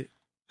 played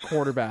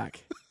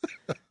quarterback.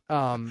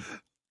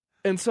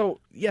 And so,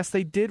 yes,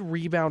 they did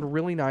rebound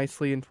really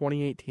nicely in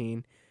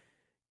 2018.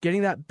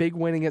 Getting that big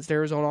win against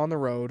Arizona on the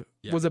road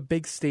was a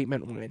big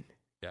statement win.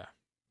 Yeah.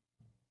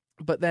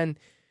 But then,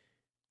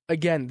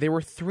 again, they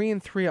were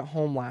 3-3 at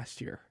home last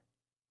year.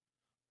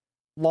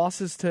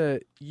 Losses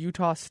to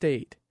Utah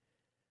State,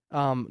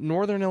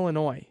 Northern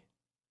Illinois.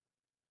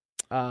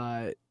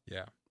 Yeah,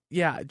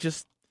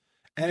 just.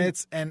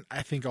 And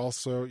I think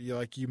also,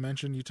 like you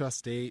mentioned, Utah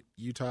State,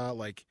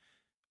 like,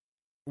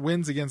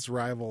 wins against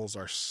rivals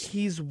are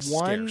he's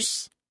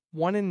scarce.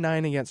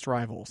 1-9 against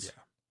rivals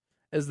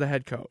as the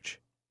head coach.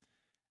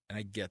 And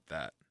I get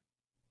that.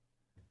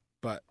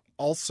 But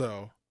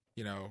also,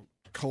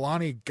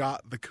 Kalani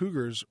got the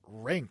Cougars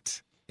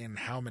ranked in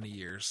how many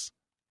years?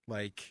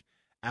 Like,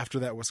 after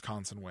that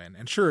Wisconsin win.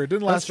 And sure, it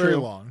didn't last very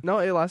long. No,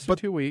 it lasted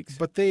 2 weeks.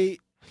 But they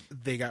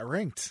got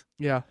ranked.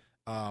 Yeah.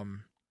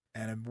 And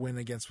a win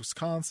against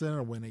Wisconsin,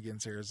 a win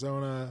against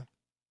Arizona,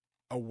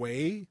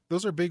 away.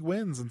 Those are big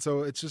wins, and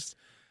so it's just,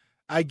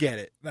 I get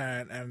it,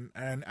 and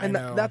I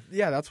know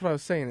that's what I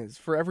was saying. Is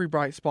for every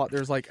bright spot,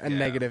 there's like a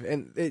negative,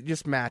 and it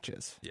just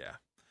matches. Yeah,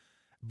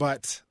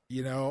 but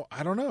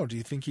I don't know. Do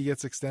you think he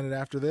gets extended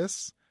after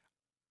this?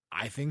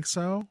 I think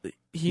so.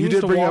 He needs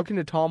to walk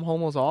into Tom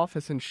Homo's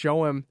office and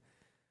show him,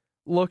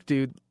 look,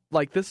 dude,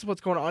 like, this is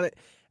what's going on.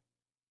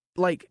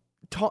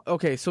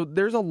 Okay, so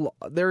there is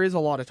a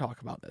lot of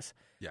talk about this.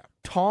 Yeah.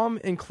 Tom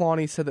and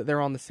Kalani said that they're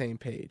on the same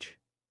page.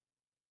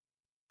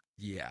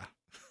 Yeah.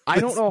 I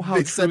don't know how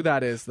true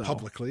that is, though.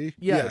 Publicly.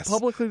 Yeah, yes.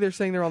 Publicly they're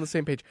saying they're on the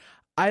same page.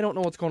 I don't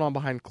know what's going on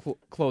behind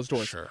closed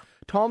doors. Sure.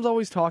 Tom's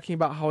always talking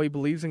about how he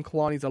believes in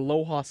Kalani's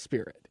aloha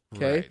spirit.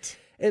 Okay? Right.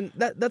 And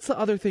that's the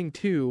other thing,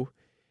 too,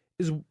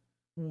 is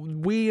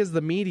we as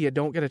the media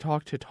don't get to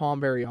talk to Tom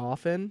very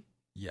often.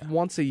 Yeah.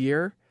 Once a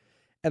year.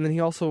 And then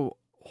he also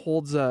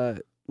holds a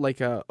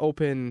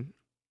open,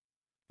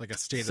 like a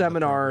state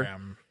seminar. of the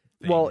program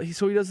thing. Well, he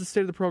does the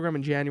state of the program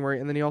in January,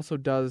 and then he also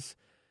does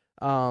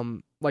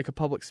like a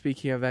public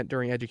speaking event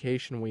during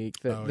Education Week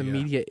that the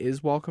media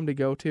is welcome to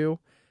go to,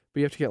 but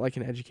you have to get like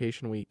an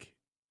Education Week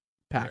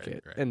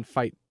packet and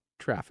fight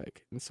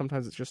traffic, and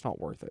sometimes it's just not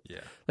worth it.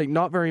 Yeah. Like,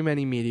 not very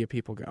many media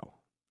people go.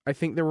 I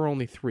think there were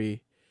only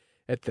 3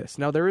 at this.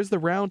 Now, there is the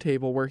round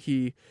table where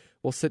he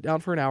will sit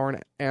down for an hour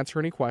and answer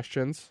any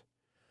questions.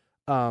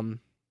 And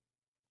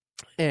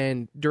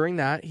during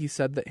that, he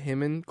said that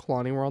him and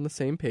Kalani were on the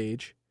same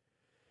page.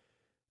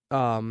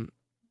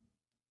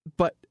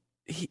 But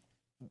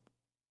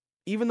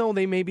even though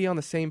they may be on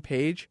the same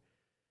page,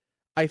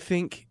 I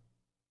think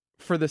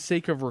for the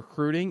sake of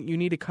recruiting, you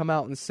need to come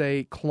out and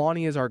say,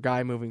 Kalani is our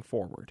guy moving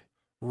forward.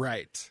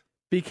 Right.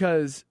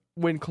 Because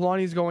when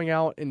Kalani's going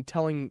out and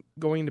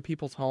going into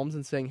people's homes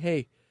and saying,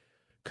 hey,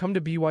 come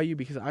to BYU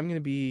because I'm going to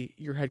be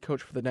your head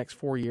coach for the next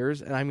 4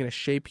 years, and I'm going to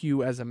shape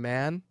you as a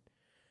man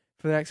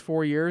for the next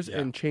 4 years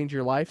and change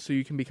your life so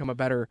you can become a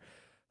better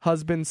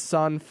husband,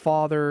 son,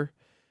 father,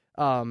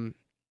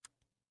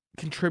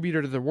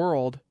 contributor to the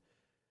world.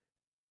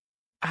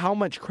 How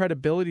much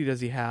credibility does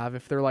he have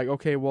if they're like,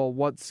 okay, well,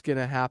 what's going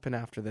to happen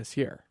after this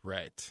year?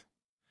 Right.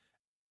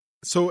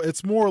 So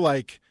it's more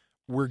like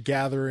we're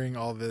gathering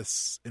all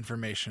this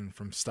information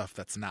from stuff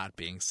that's not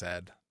being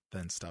said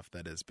than stuff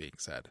that is being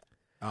said.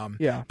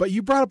 Yeah. But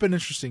you brought up an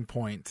interesting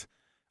point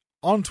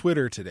on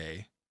Twitter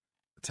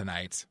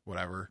tonight,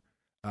 whatever.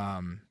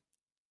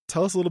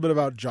 Tell us a little bit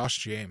about Josh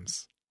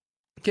James.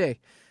 Okay.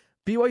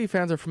 BYU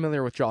fans are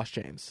familiar with Josh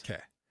James.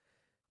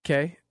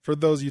 Okay. For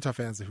those Utah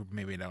fans who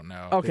maybe don't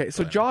know. Okay,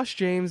 so Josh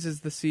James is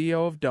the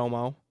CEO of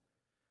Domo.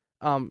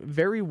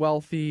 Very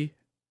wealthy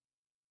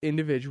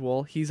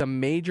individual. He's a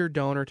major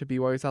donor to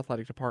BYU's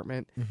athletic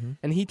department. Mm-hmm.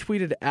 And he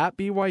tweeted at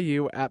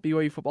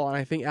BYU football, and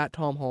I think at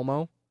Tom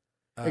Homo,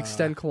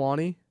 extend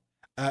Kalani.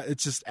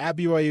 It's just at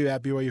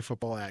BYU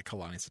football, at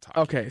Kalani Sitake.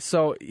 Okay,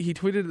 so he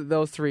tweeted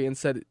those three and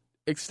said,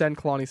 extend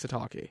Kalani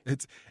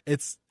Sitake.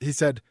 He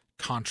said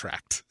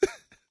contract,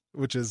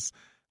 which is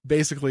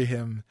basically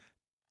him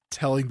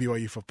telling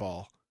BYU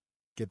football,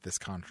 get this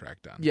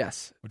contract done.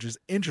 Yes. Which is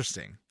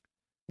interesting.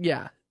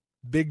 Yeah.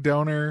 Big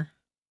donor.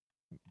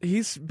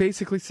 He's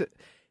basically,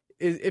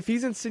 if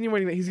he's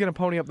insinuating that he's going to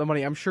pony up the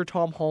money, I'm sure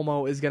Tom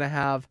Homo is going to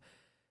have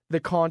the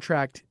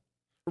contract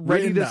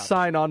ready to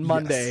sign on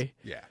Monday.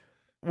 Yes.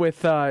 Yeah.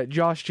 With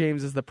Josh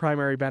James as the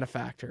primary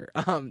benefactor.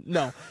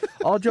 No,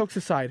 all jokes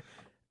aside,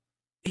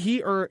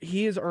 he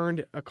has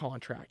earned a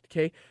contract,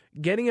 okay?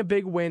 Getting a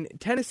big win.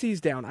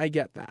 Tennessee's down. I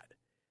get that.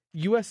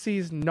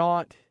 USC's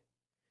not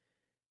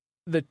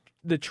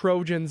the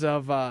Trojans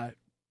of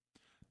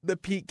the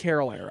Pete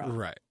Carroll era.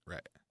 Right.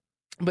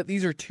 But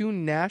these are two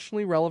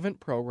nationally relevant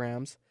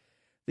programs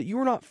that you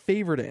were not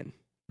favored in.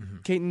 Mm-hmm.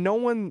 Okay, no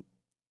one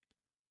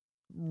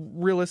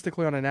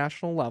realistically on a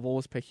national level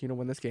was picking you to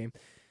win this game.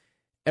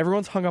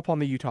 Everyone's hung up on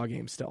the Utah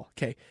game still.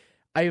 Okay,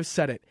 I have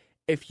said it.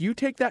 If you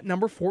take that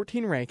number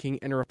 14 ranking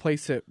and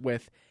replace it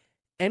with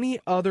any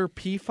other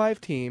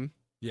P5 team,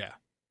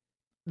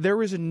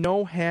 there is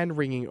no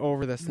hand-wringing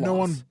over this loss. No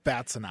one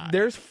bats an eye.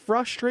 There's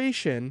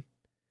frustration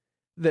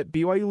that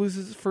BYU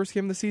loses its first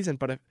game of the season,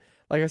 but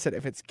like I said,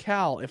 if it's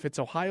Cal, if it's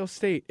Ohio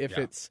State, if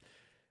it's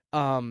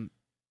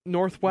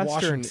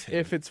Northwestern,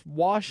 if it's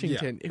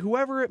Washington,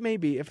 whoever it may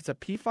be, if it's a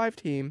P5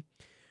 team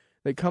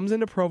that comes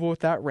into Provo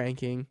with that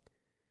ranking,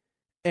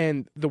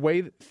 and the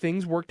way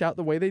things worked out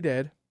the way they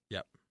did,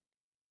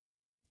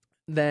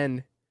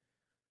 then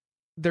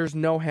there's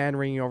no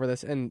hand-wringing over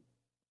this, and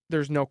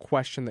there's no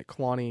question that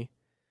Kalani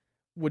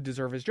would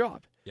deserve his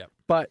job.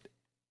 But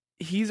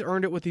he's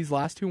earned it with these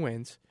last two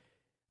wins.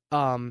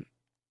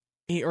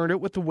 He earned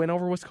it with the win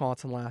over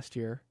Wisconsin last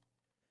year.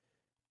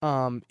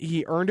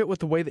 He earned it with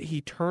the way that he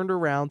turned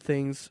around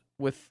things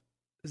with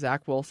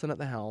Zach Wilson at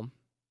the helm.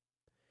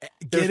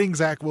 Getting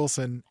Zach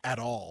Wilson at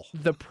all.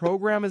 The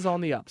program is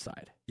on the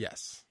upside.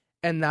 Yes.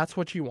 And that's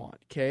what you want,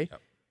 okay?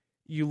 Yep.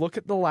 You look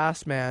at the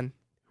last man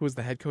who was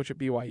the head coach at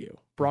BYU,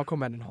 Bronco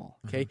Mendenhall,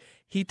 okay? Mm-hmm.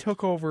 He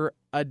took over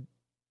a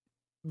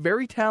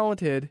very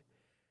talented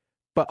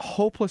but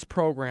hopeless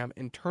program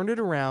and turned it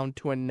around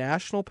to a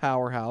national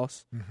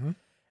powerhouse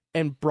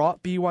and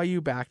brought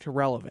BYU back to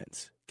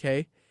relevance,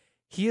 okay?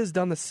 He has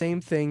done the same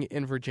thing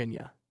in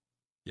Virginia.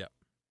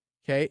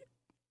 Okay?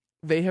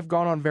 They have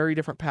gone on very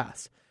different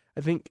paths.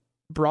 I think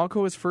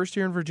Bronco, his first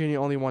year in Virginia,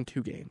 only won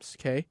 2 games,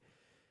 okay?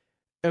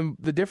 And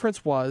the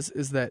difference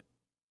is that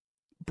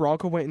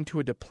Bronco went into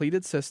a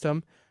depleted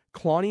system.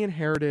 Kalani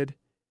inherited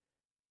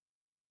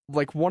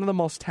like one of the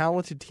most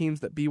talented teams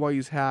that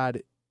BYU's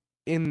had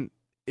in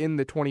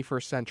the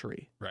 21st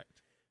century. Right.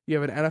 You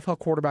have an NFL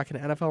quarterback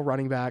and an NFL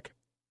running back.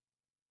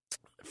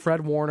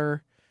 Fred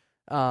Warner.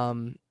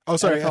 Sorry.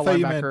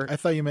 I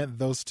thought you meant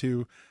those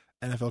two,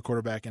 NFL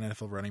quarterback and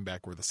NFL running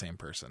back, were the same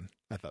person.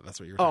 I thought that's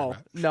what you were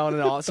talking about.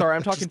 No. Sorry,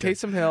 I'm talking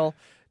Taysom Hill,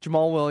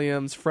 Jamal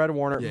Williams, Fred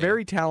Warner. Yeah.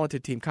 Very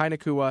talented team. Kai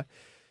Nakua.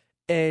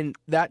 And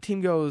that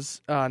team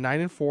goes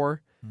 9-4.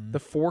 The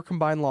 4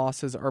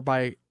 losses are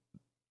by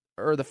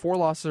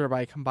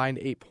a combined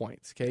 8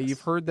 points. Okay,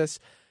 You've heard this.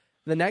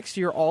 The next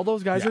year, all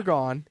those guys are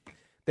gone.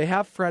 They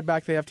have Fred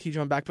back, they have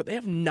T-John back, but they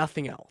have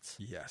nothing else.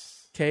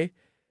 Yes. Okay,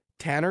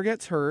 Tanner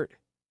gets hurt,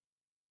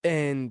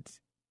 and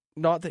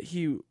not that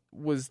he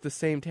was the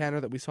same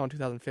Tanner that we saw in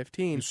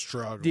 2015. He's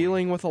struggling.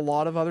 Dealing with a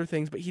lot of other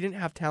things, but he didn't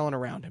have talent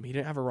around him. He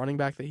didn't have a running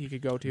back that he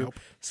could go to. Nope.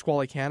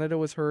 Squally Canada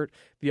was hurt.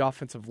 The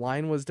offensive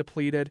line was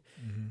depleted.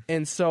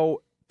 And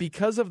so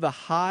because of the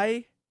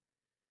high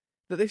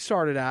that they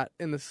started at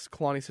in this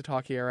Kalani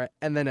Sitake era,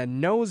 and then a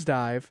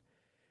nosedive,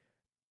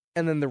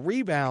 and then the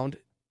rebound,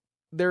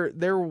 there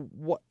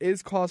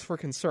is cause for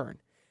concern.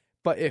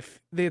 But if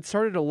they had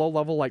started at a low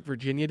level like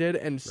Virginia did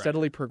and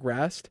steadily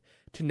progressed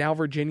to now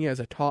Virginia as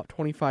a top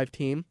 25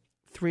 team,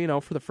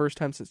 3-0 for the first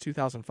time since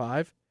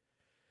 2005,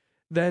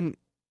 then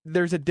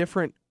there's a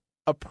different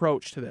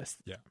approach to this.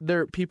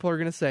 Yeah. People are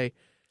going to say,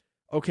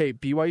 okay,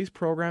 BYU's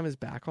program is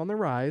back on the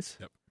rise.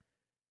 Yep.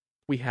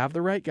 We have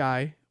the right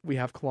guy. We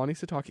have Kalani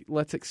Sitake.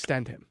 Let's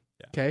extend him.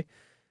 Yeah. Okay?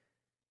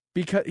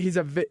 Because he's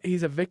a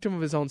victim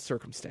of his own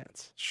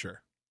circumstance.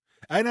 Sure.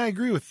 And I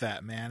agree with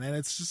that, man. And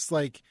it's just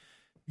like,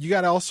 you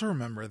got to also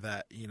remember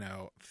that,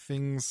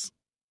 things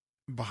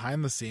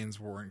behind the scenes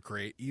weren't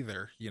great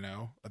either.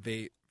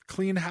 They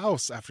cleaned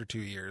house after 2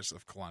 years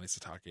of Kalani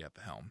Sitake at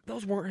the helm.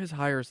 Those weren't his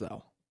hires,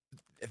 though.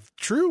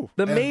 True.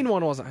 The main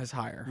one wasn't his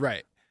hire.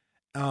 Right.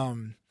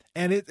 And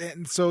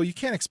so you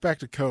can't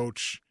expect a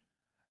coach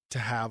to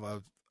have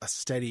a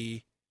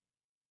steady.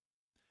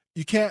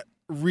 You can't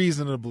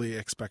reasonably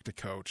expect a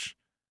coach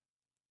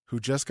who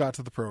just got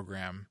to the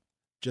program,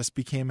 just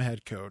became a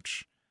head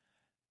coach,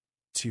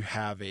 to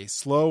have a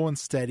slow and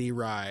steady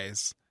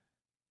rise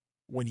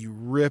when you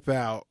rip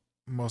out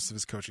most of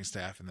his coaching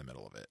staff in the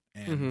middle of it.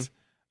 And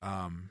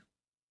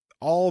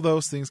all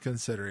those things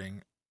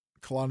considering,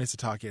 Kalani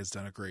Sitake has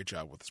done a great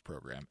job with this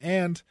program.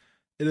 And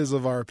it is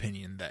of our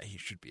opinion that he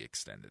should be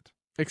extended.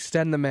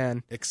 Extend the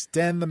man.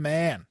 Extend the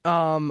man. So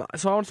I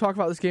want to talk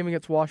about this game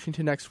against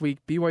Washington next week.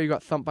 BYU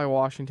got thumped by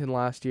Washington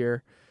last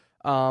year.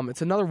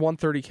 It's another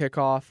 1:30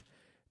 kickoff.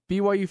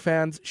 BYU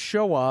fans,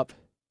 show up.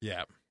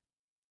 Yeah.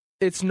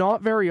 It's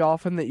not very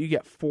often that you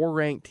get 4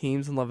 ranked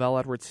teams in LaVell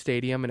Edwards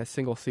Stadium in a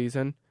single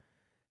season.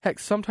 Heck,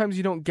 sometimes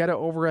you don't get it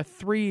over a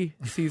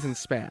 3-season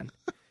span.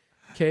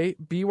 Okay,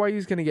 BYU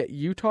is going to get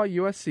Utah,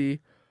 USC,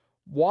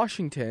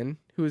 Washington,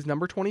 who is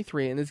number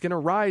 23 and is going to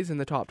rise in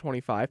the top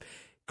 25.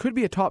 Could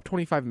be a top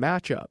 25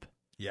 matchup.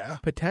 Yeah.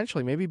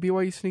 Potentially. Maybe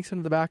BYU sneaks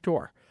into the back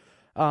door.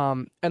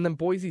 And then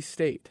Boise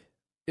State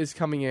is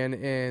coming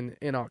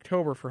in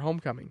October for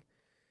homecoming.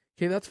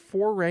 Okay, that's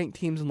 4 ranked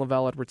teams in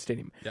LaVell Edwards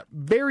Stadium. Yep.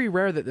 Very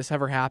rare that this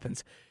ever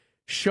happens.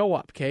 Show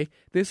up, okay?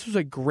 This was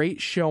a great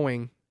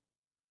showing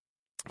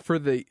for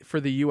the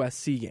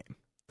USC game.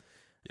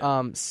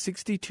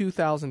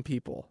 62,000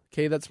 people.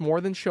 Okay, that's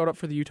more than showed up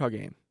for the Utah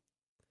game.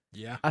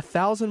 Yeah.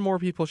 1,000 more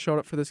people showed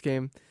up for this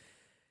game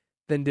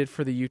than did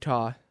for the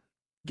Utah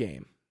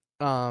game.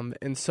 And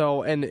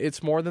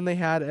it's more than they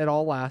had at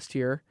all last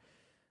year.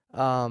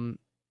 I'm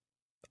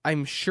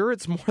sure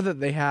it's more than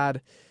they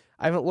had.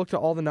 I haven't looked at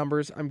all the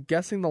numbers. I'm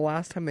guessing the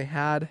last time they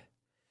had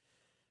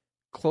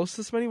close to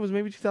this many was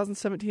maybe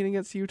 2017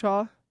 against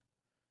Utah.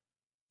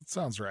 It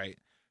sounds right.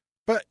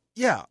 But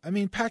yeah, I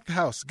mean, pack the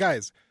house.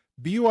 Guys,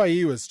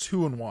 BYU is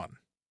 2-1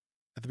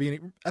 at the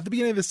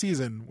beginning of the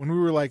season. When we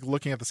were like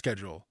looking at the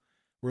schedule,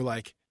 we're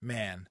like,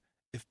 man,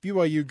 if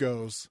BYU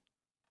goes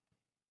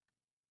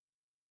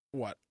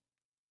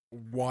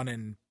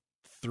 1-3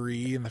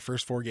 in the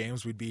first 4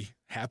 games, we'd be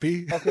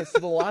happy. Okay, so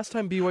the last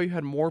time BYU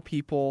had more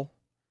people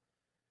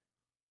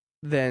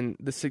than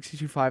the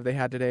 62,500 they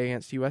had today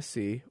against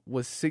USC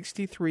was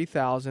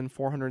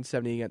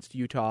 63,470 against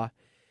Utah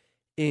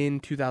in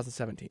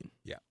 2017.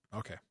 Yeah.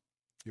 Okay.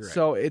 You're right.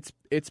 So it's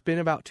been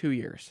about 2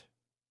 years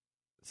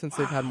since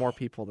they've had more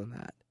people than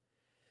that.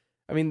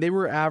 I mean, they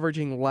were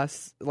averaging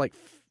less, like,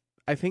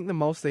 I think the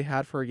most they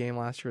had for a game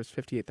last year was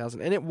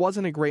 58,000, and it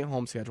wasn't a great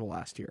home schedule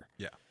last year.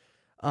 Yeah.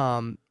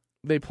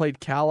 They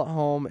played Cal at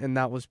home, and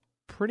that was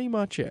pretty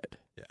much it.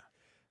 Yeah.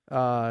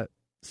 But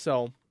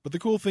the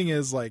cool thing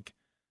is, like,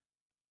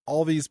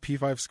 all these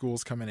P5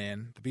 schools coming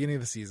in at the beginning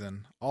of the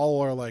season,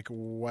 all are like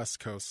West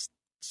Coast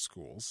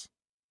schools,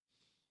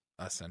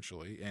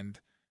 essentially. And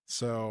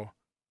so,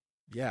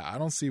 yeah, I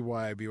don't see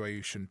why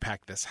BYU shouldn't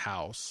pack this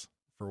house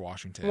for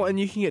Washington. Well, and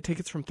you can get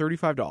tickets from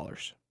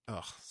 $35.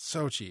 Ugh,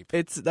 so cheap.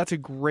 That's a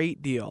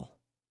great deal.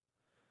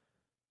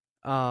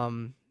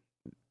 Maybe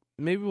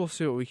we'll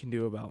see what we can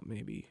do about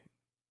maybe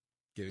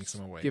giving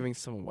some away.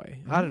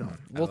 I don't know.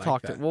 We'll like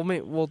talk that.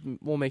 to.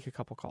 We'll make a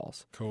couple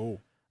calls. Cool.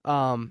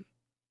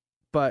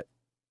 But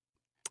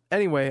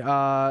anyway,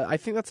 I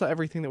think that's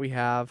everything that we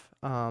have.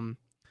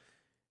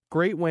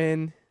 Great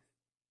win,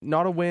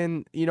 not a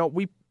win. You know,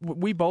 we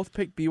both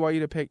picked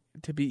BYU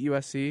to beat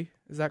USC.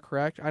 Is that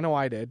correct? I know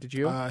I did. Did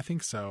you? I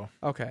think so.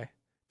 Okay.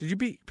 Did you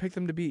pick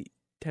them to beat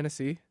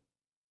Tennessee?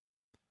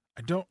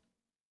 I don't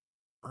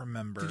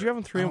remember. Did you have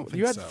them 3-1?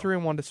 You had so.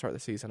 3-1 to start the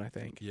season, I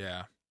think.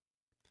 Yeah.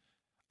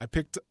 I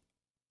picked.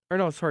 Or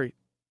no, sorry.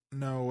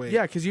 No, wait.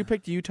 Yeah, because you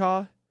picked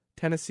Utah,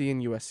 Tennessee,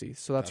 and USC.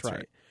 So that's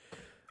right.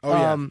 Oh,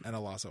 yeah, and a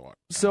loss at what?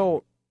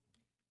 So,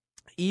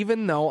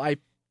 even though I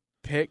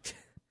picked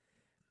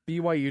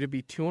BYU to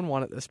be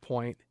 2-1 at this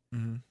point,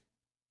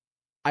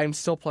 I'm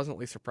still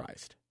pleasantly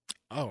surprised.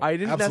 Oh, I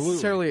didn't absolutely.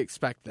 necessarily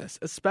expect this,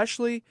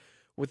 especially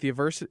with the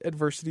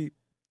adversity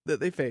that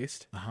they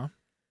faced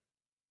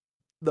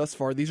thus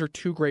far. These are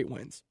 2 great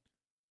wins,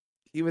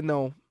 even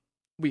though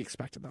we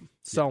expected them.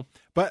 So,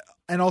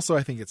 and also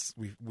I think it's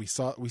we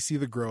see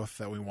the growth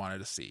that we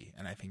wanted to see,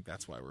 and I think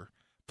that's why we're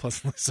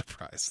pleasantly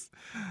surprised.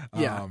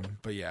 Yeah.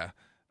 But yeah.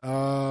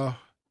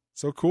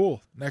 So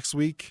cool. Next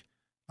week,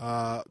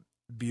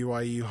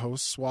 BYU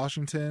hosts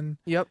Washington.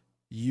 Yep.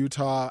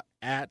 Utah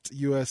at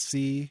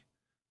USC.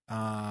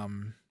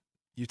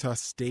 Utah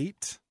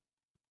State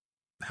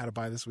had a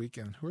bye this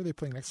weekend. Who are they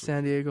playing next week?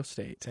 San Diego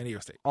State. San Diego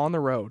State. On the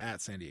road.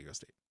 At San Diego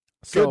State.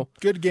 So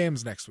good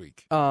games next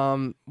week.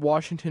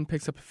 Washington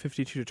picks up a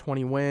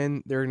 52-20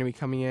 win. They're going to be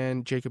coming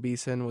in. Jacob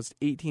Eason was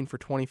 18 for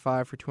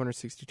 25 for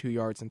 262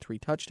 yards and 3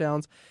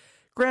 touchdowns.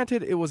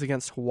 Granted, it was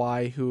against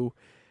Hawaii, who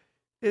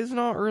is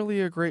not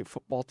really a great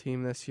football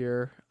team this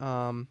year.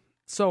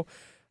 So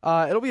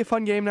it'll be a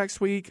fun game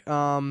next week.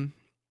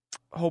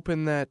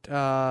 Hoping that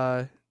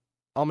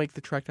I'll make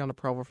the trek down to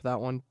Provo for that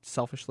one,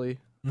 selfishly.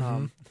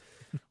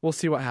 We'll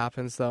see what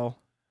happens, though.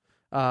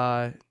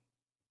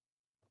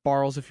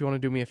 Barles, if you want to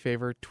do me a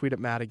favor, tweet at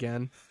Matt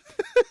again.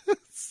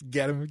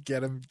 Get him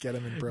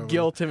in Provo.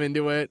 Guilt him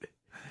into it.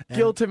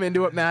 Guilt him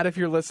into it, Matt, if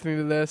you're listening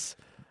to this.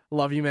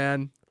 Love you,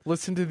 man.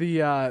 Listen to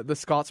the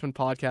Scotsman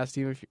podcast,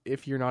 even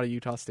if you're not a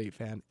Utah State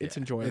fan. It's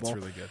enjoyable. It's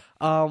really good.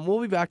 We'll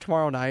be back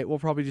tomorrow night. We'll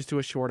probably just do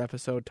a short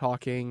episode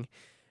talking,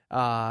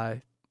 I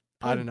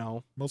don't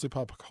know. Mostly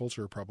pop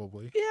culture,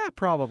 probably. Yeah,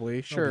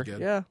 probably. Sure.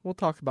 Yeah, we'll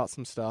talk about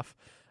some stuff.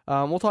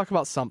 We'll talk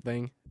about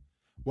something.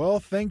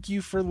 Well, thank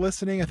you for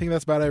listening. I think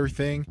that's about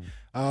everything.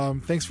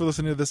 Thanks for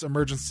listening to this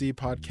emergency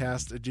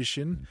podcast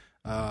edition.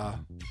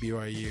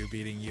 BYU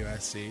beating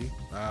USC.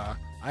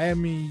 I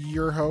am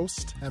your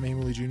host, Emma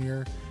Himley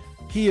Jr.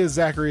 He is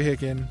Zachary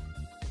Hicken.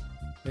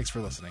 Thanks for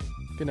listening.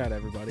 Good night,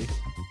 everybody.